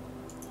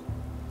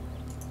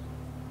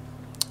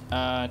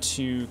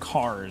to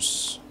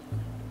cars.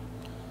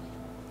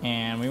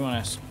 And we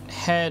want to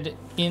head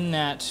in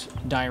that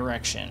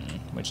direction,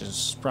 which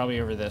is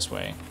probably over this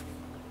way.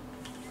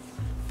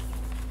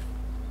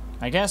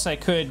 I guess I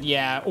could,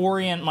 yeah,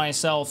 orient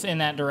myself in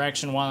that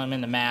direction while I'm in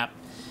the map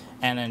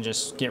and then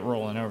just get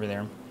rolling over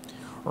there.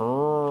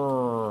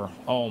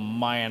 Oh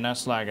man,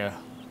 that's like a...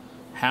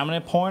 How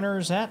many pointer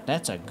is that?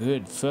 That's a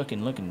good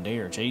fucking looking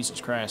deer. Jesus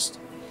Christ.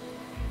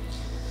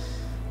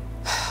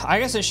 I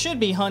guess I should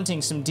be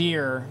hunting some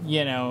deer,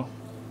 you know.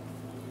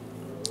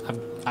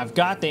 I've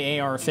got the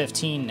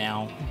AR-15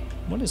 now.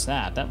 What is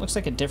that? That looks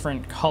like a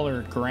different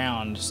colored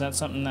ground. Is that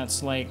something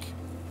that's like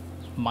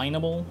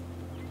mineable?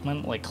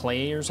 Like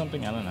clay or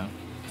something? I don't know.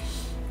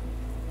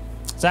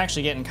 It's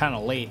actually getting kind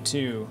of late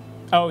too.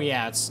 Oh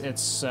yeah,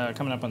 it's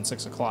coming up on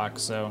 6 o'clock,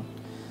 so...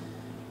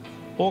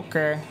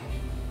 Okay.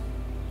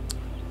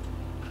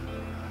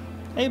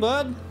 Hey,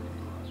 bud.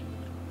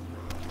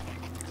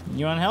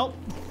 You want help?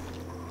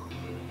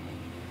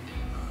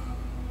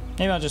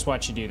 Maybe I'll just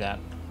watch you do that.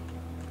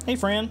 Hey,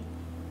 friend.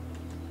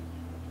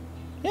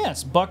 Yeah,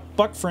 it's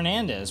Buck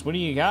Fernandez. What do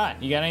you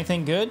got? You got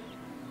anything good?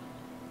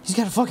 He's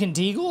got a fucking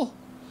deagle?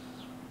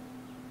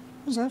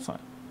 What's that for?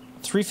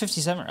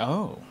 357.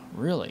 Oh,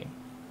 really?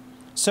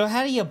 So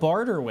how do you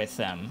barter with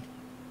them?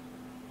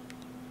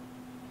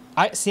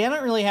 I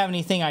don't really have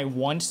anything I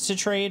want to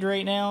trade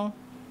right now,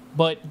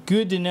 but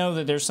good to know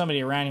that there's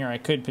somebody around here I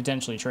could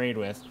potentially trade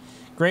with.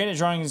 Great at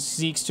drawing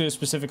Zeeks to a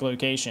specific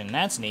location.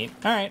 That's neat.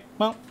 Alright,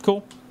 well,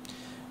 cool.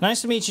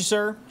 Nice to meet you,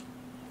 sir.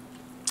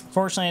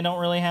 Fortunately, I don't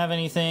really have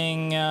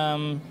anything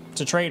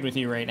to trade with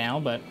you right now,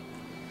 but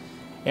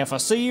if I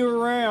see you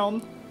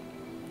around,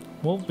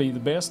 we'll be the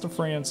best of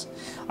friends.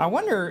 I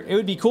wonder, it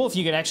would be cool if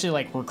you could actually,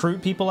 like,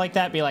 recruit people like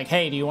that. Be like,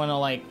 hey, do you want to,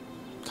 like,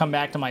 come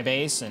back to my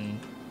base and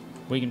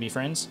we can be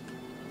friends?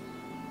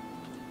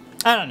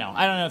 I don't know.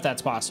 I don't know if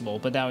that's possible,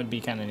 but that would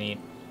be kind of neat.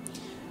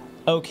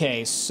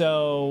 Okay,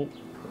 so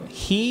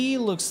he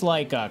looks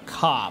like a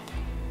cop.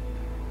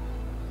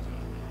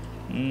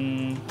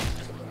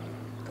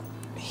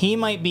 He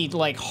might be,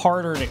 like,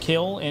 harder to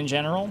kill in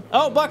general.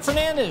 Oh, Buck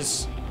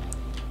Fernandez!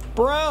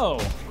 Bro!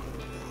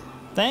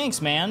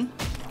 Thanks, man.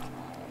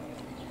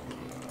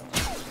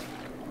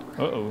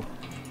 Uh-oh.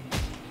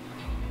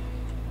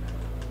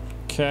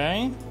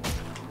 Okay.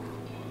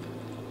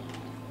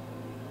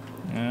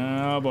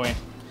 Oh, boy.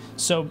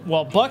 So,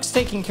 while Buck's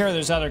taking care of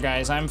those other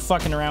guys, I'm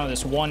fucking around with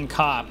this one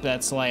cop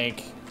that's,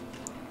 like,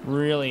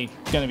 really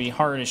gonna be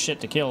hard as shit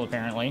to kill,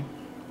 apparently.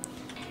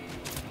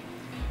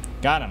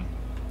 Got him.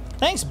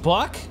 Thanks,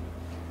 Buck.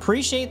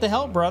 Appreciate the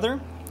help, brother.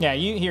 Yeah,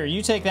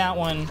 you take that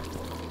one.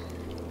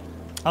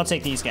 I'll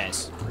take these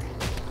guys.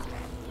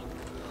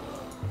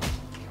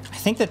 I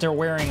think that they're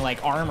wearing,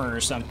 like, armor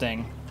or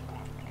something.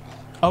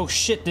 Oh,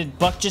 shit, did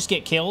Buck just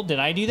get killed? Did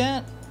I do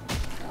that?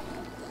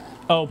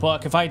 Oh,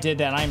 Buck, if I did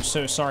that, I'm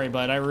so sorry,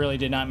 bud. I really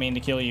did not mean to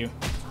kill you.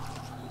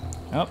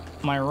 Oh,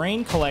 my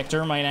rain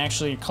collector might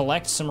actually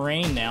collect some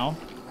rain now.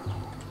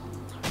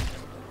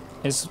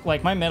 Is,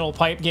 like, my metal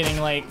pipe getting,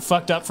 like,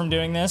 fucked up from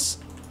doing this?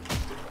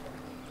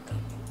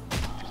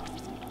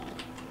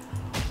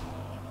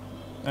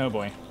 Oh,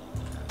 boy.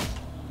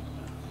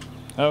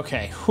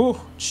 Okay. Whew.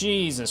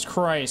 Jesus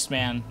Christ,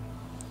 man.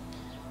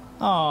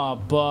 Aw,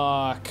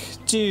 Buck.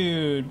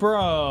 Dude,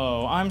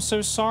 bro. I'm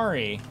so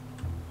sorry.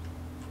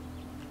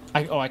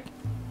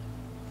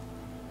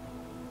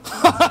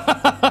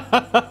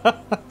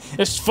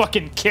 Just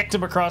fucking kicked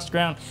him across the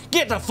ground.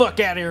 Get the fuck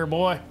out of here,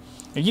 boy.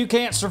 If you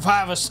can't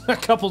survive a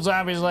couple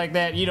zombies like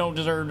that, you don't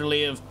deserve to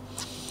live.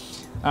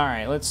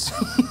 Alright, let's...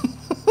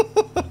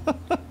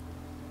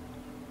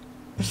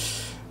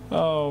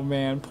 Oh,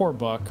 man. Poor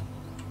Buck.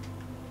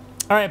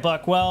 Alright,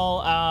 Buck.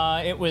 Well,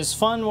 it was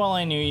fun while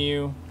I knew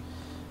you.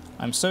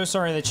 I'm so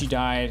sorry that you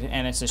died,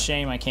 and it's a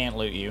shame I can't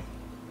loot you.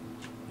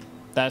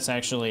 That's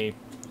actually...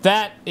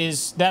 That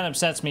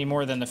upsets me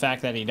more than the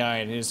fact that he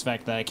died, is the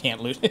fact that I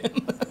can't loot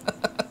him.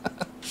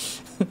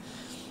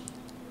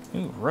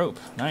 Ooh, rope.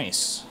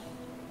 Nice.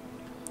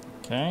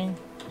 Okay.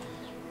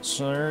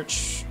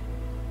 Search.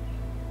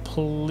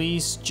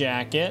 police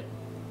jacket.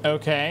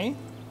 Okay,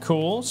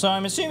 cool. So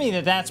I'm assuming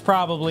that that's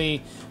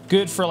probably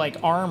good for like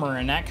armor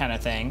and that kind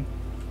of thing.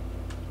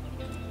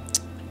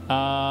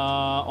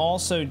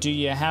 Also, do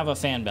you have a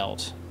fan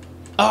belt?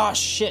 Oh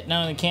shit,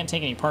 no, they can't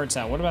take any parts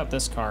out. What about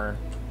this car?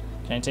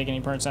 Can I take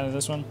any parts out of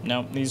this one?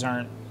 Nope, these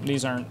aren't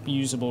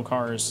usable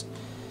cars.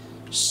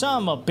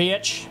 Son of a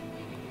bitch.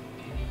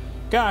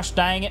 Gosh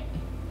dang it.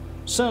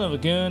 Son of a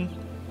gun.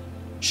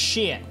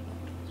 Shit.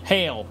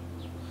 Hell.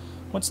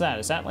 What's that?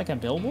 Is that like a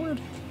billboard?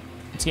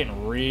 It's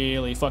getting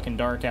really fucking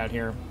dark out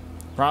here.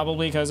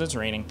 Probably because it's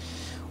raining.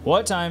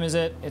 What time is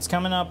it? It's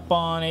coming up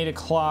on 8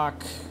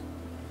 o'clock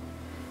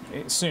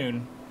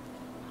soon.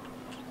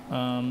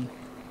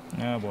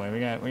 Oh boy,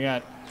 we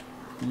got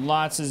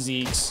lots of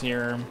Zeeks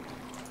here.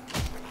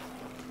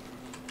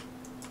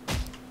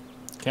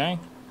 Okay.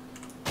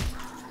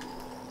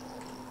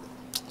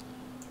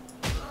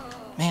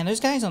 Man, those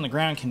guys on the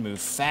ground can move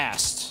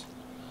fast.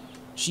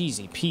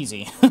 Jeezy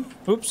peasy.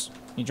 Oops,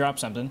 he dropped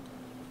something.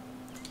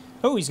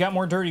 Oh, he's got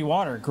more dirty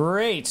water.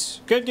 Great.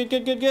 Good, good,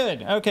 good, good,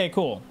 good. Okay,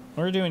 cool.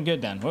 We're doing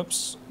good then.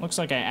 Whoops. Looks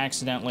like I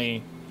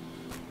accidentally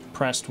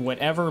pressed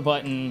whatever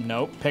button.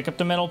 Nope. Pick up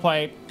the metal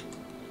pipe.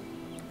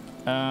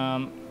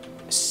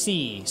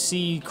 C.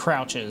 C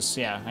crouches.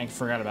 Yeah, I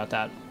forgot about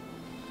that.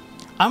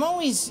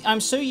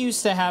 I'm so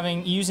used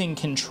to using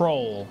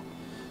control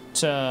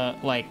to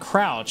like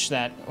crouch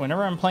that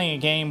whenever I'm playing a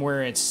game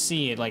where it's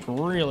C, it like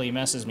really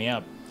messes me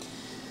up.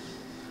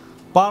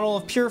 Bottle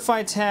of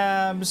purify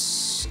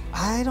tabs.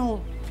 I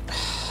don't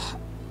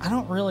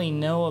really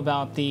know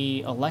about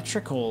the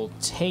electrical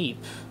tape.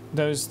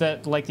 Those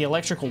that like the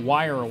electrical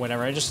wire or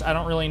whatever. I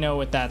don't really know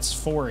what that's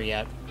for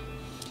yet.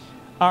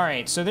 All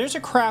right, so there's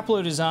a crap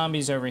load of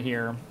zombies over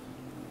here.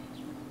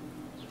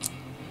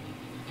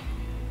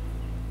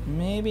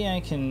 Maybe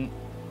I can...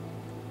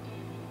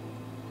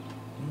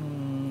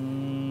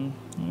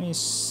 let me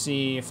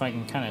see if I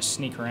can kind of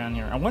sneak around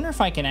here. I wonder if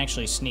I can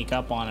actually sneak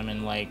up on him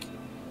and, like,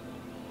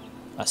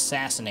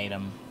 assassinate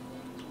him.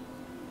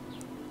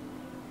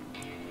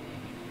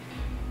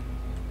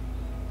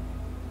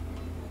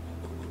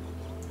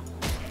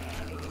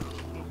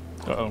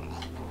 Uh-oh.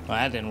 Well,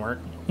 that didn't work.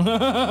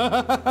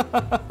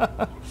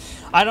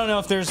 I don't know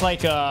if there's,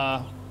 like,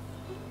 a...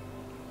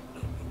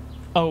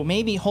 Oh,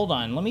 maybe... Hold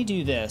on. Let me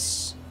do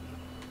this.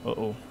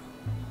 Uh-oh.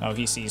 Oh,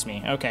 he sees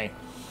me. Okay.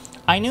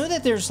 I know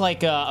that there's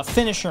like a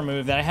finisher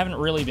move that I haven't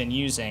really been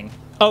using.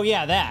 Oh,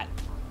 yeah, that.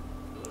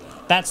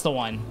 That's the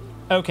one.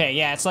 Okay,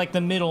 yeah, it's like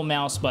the middle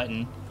mouse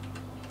button.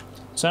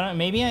 So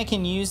maybe I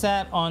can use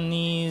that on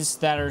these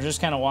that are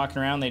just kind of walking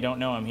around. They don't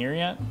know I'm here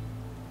yet.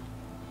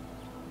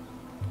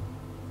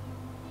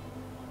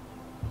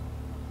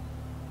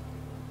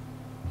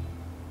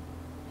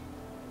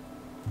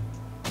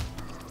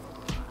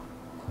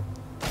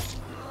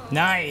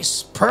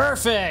 Nice.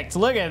 Perfect.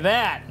 Look at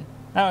that.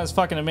 That was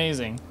fucking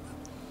amazing.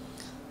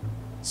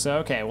 So,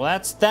 okay.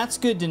 Well, that's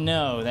good to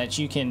know that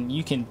you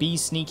can be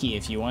sneaky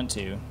if you want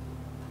to.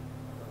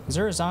 Is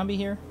there a zombie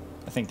here?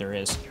 I think there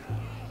is.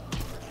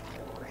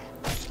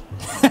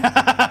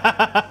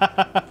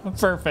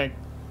 Perfect.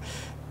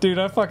 Dude,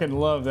 I fucking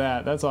love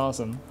that. That's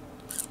awesome.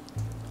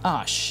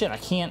 Ah, shit. I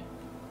can't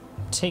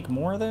take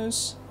more of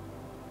those?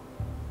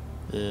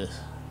 Ugh.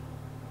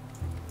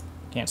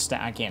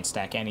 I can't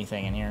stack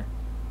anything in here.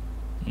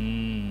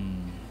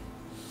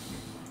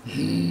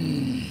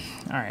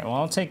 Alright, well,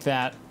 I'll take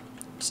that.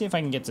 See if I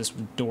can get this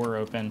door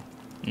open.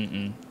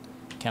 Can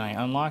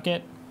I unlock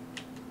it?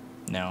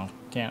 No,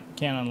 can't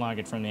unlock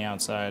it from the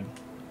outside.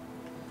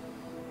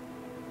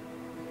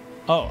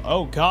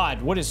 Oh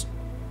god, what is...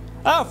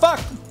 Oh, fuck!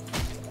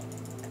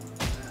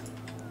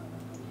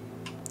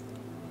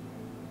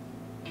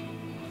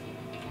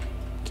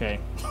 Okay.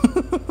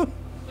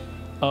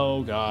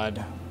 Oh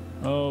god.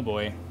 Oh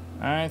boy.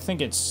 I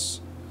think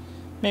it's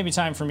maybe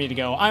time for me to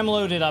go. I'm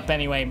loaded up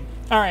anyway.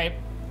 Alright.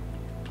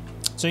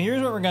 So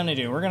here's what we're gonna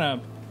do. We're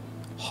gonna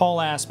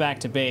haul ass back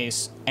to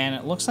base, and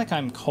it looks like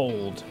I'm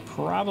cold.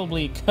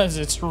 Probably because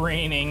it's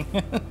raining.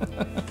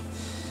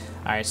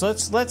 Alright, so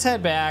let's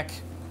head back.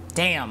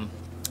 Damn.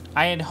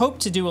 I had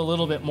hoped to do a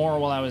little bit more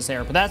while I was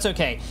there, but that's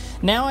okay.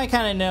 Now I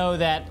kind of know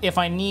that if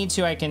I need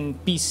to, I can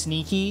be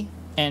sneaky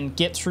and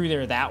get through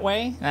there that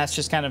way. That's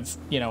just kind of,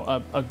 you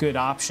know, a good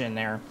option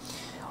there.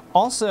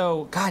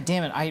 Also, god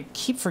damn it, I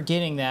keep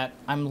forgetting that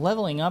I'm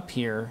leveling up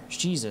here.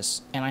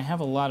 Jesus. And I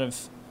have a lot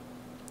of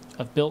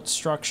built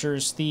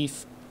structures.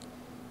 Thief.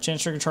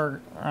 Chance to control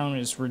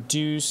is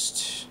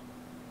reduced.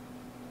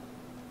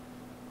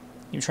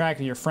 Keep track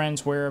of your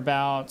friends'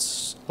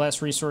 whereabouts.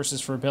 Less resources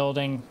for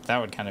building. That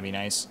would kind of be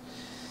nice.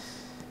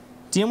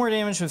 Deal more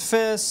damage with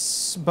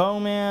fists.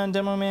 Bowman,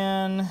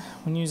 Demoman.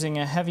 When using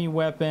a heavy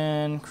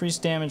weapon. Increase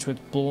damage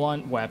with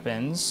blunt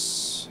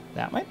weapons.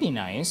 That might be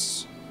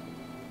nice.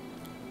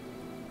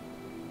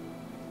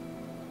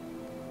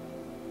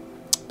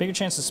 Bigger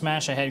chance to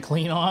smash a head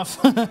clean off.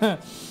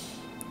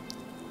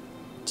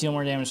 Deal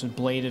more damage with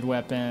bladed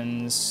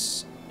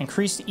weapons.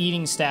 Increased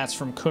eating stats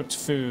from cooked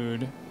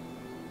food.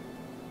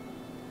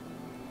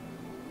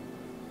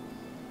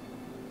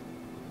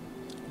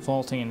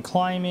 Vaulting and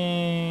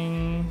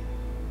climbing.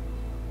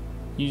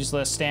 Use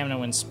less stamina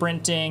when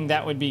sprinting.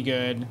 That would be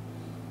good.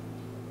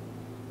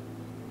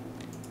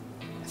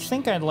 I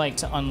think I'd like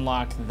to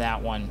unlock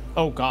that one.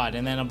 Oh god,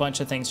 and then a bunch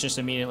of things just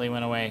immediately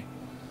went away.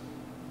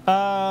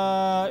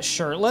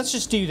 Sure, let's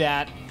just do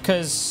that,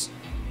 because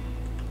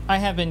I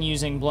have been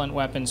using blunt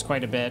weapons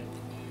quite a bit.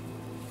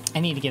 I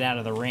need to get out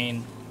of the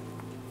rain.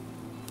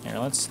 Here,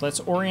 let's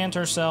orient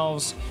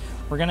ourselves.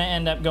 We're gonna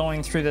end up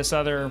going through this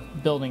other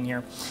building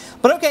here.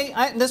 But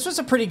okay, this was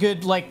a pretty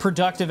good, like,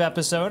 productive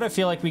episode. I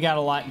feel like we got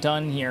a lot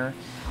done here.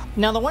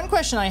 Now, the one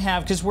question I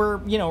have, because we're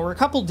a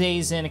couple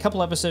days in, a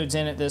couple episodes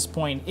in at this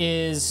point,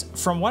 is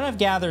from what I've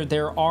gathered,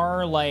 there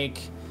are, like,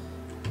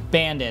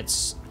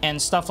 bandits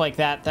and stuff like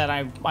that that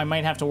I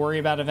might have to worry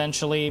about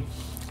eventually.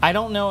 I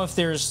don't know if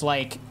there's,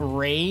 like,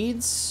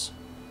 raids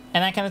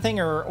and that kind of thing,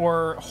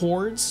 or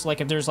hordes, like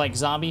if there's like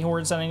zombie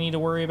hordes that I need to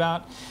worry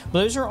about.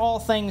 But those are all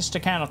things to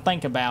kind of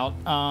think about.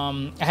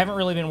 I haven't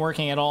really been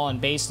working at all on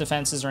base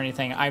defenses or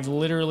anything. I've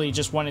literally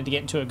just wanted to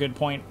get into a good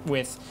point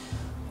with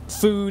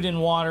food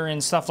and water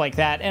and stuff like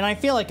that, and I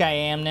feel like I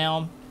am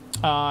now.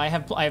 I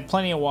have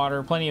plenty of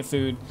water, plenty of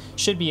food,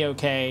 should be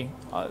okay.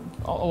 A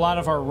lot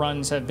of our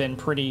runs have been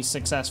pretty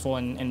successful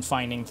in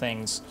finding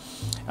things.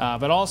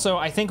 But also,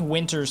 I think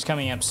winter's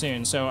coming up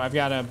soon, so I've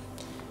got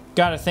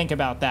to think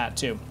about that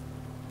too.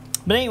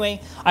 But anyway,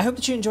 I hope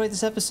that you enjoyed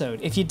this episode.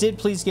 If you did,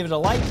 please give it a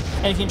like.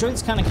 And if you enjoyed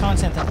this kind of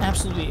content, then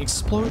absolutely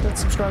explode that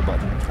subscribe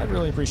button. I'd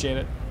really appreciate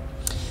it.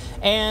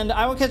 And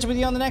I will catch up with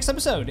you on the next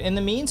episode. In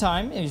the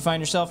meantime, if you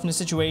find yourself in a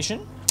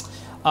situation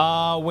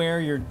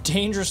where you're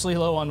dangerously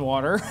low on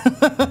water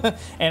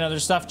and other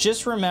stuff,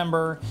 just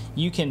remember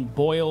you can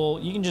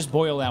just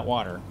boil that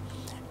water,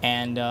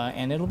 and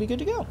it'll be good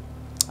to go.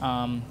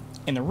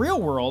 In the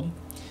real world,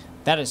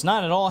 that is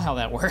not at all how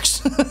that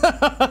works.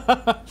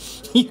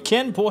 You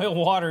can boil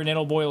water and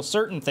it'll boil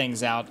certain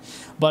things out,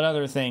 but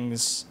other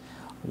things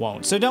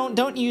won't. So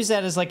don't use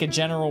that as like a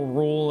general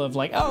rule of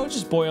like, oh,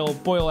 just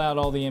boil out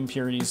all the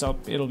impurities. Oh,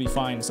 it'll be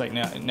fine. It's like,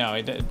 no,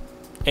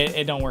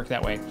 it don't work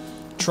that way.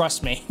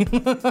 Trust me.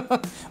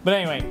 But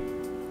anyway,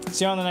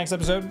 see you on the next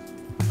episode.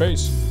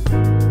 Peace.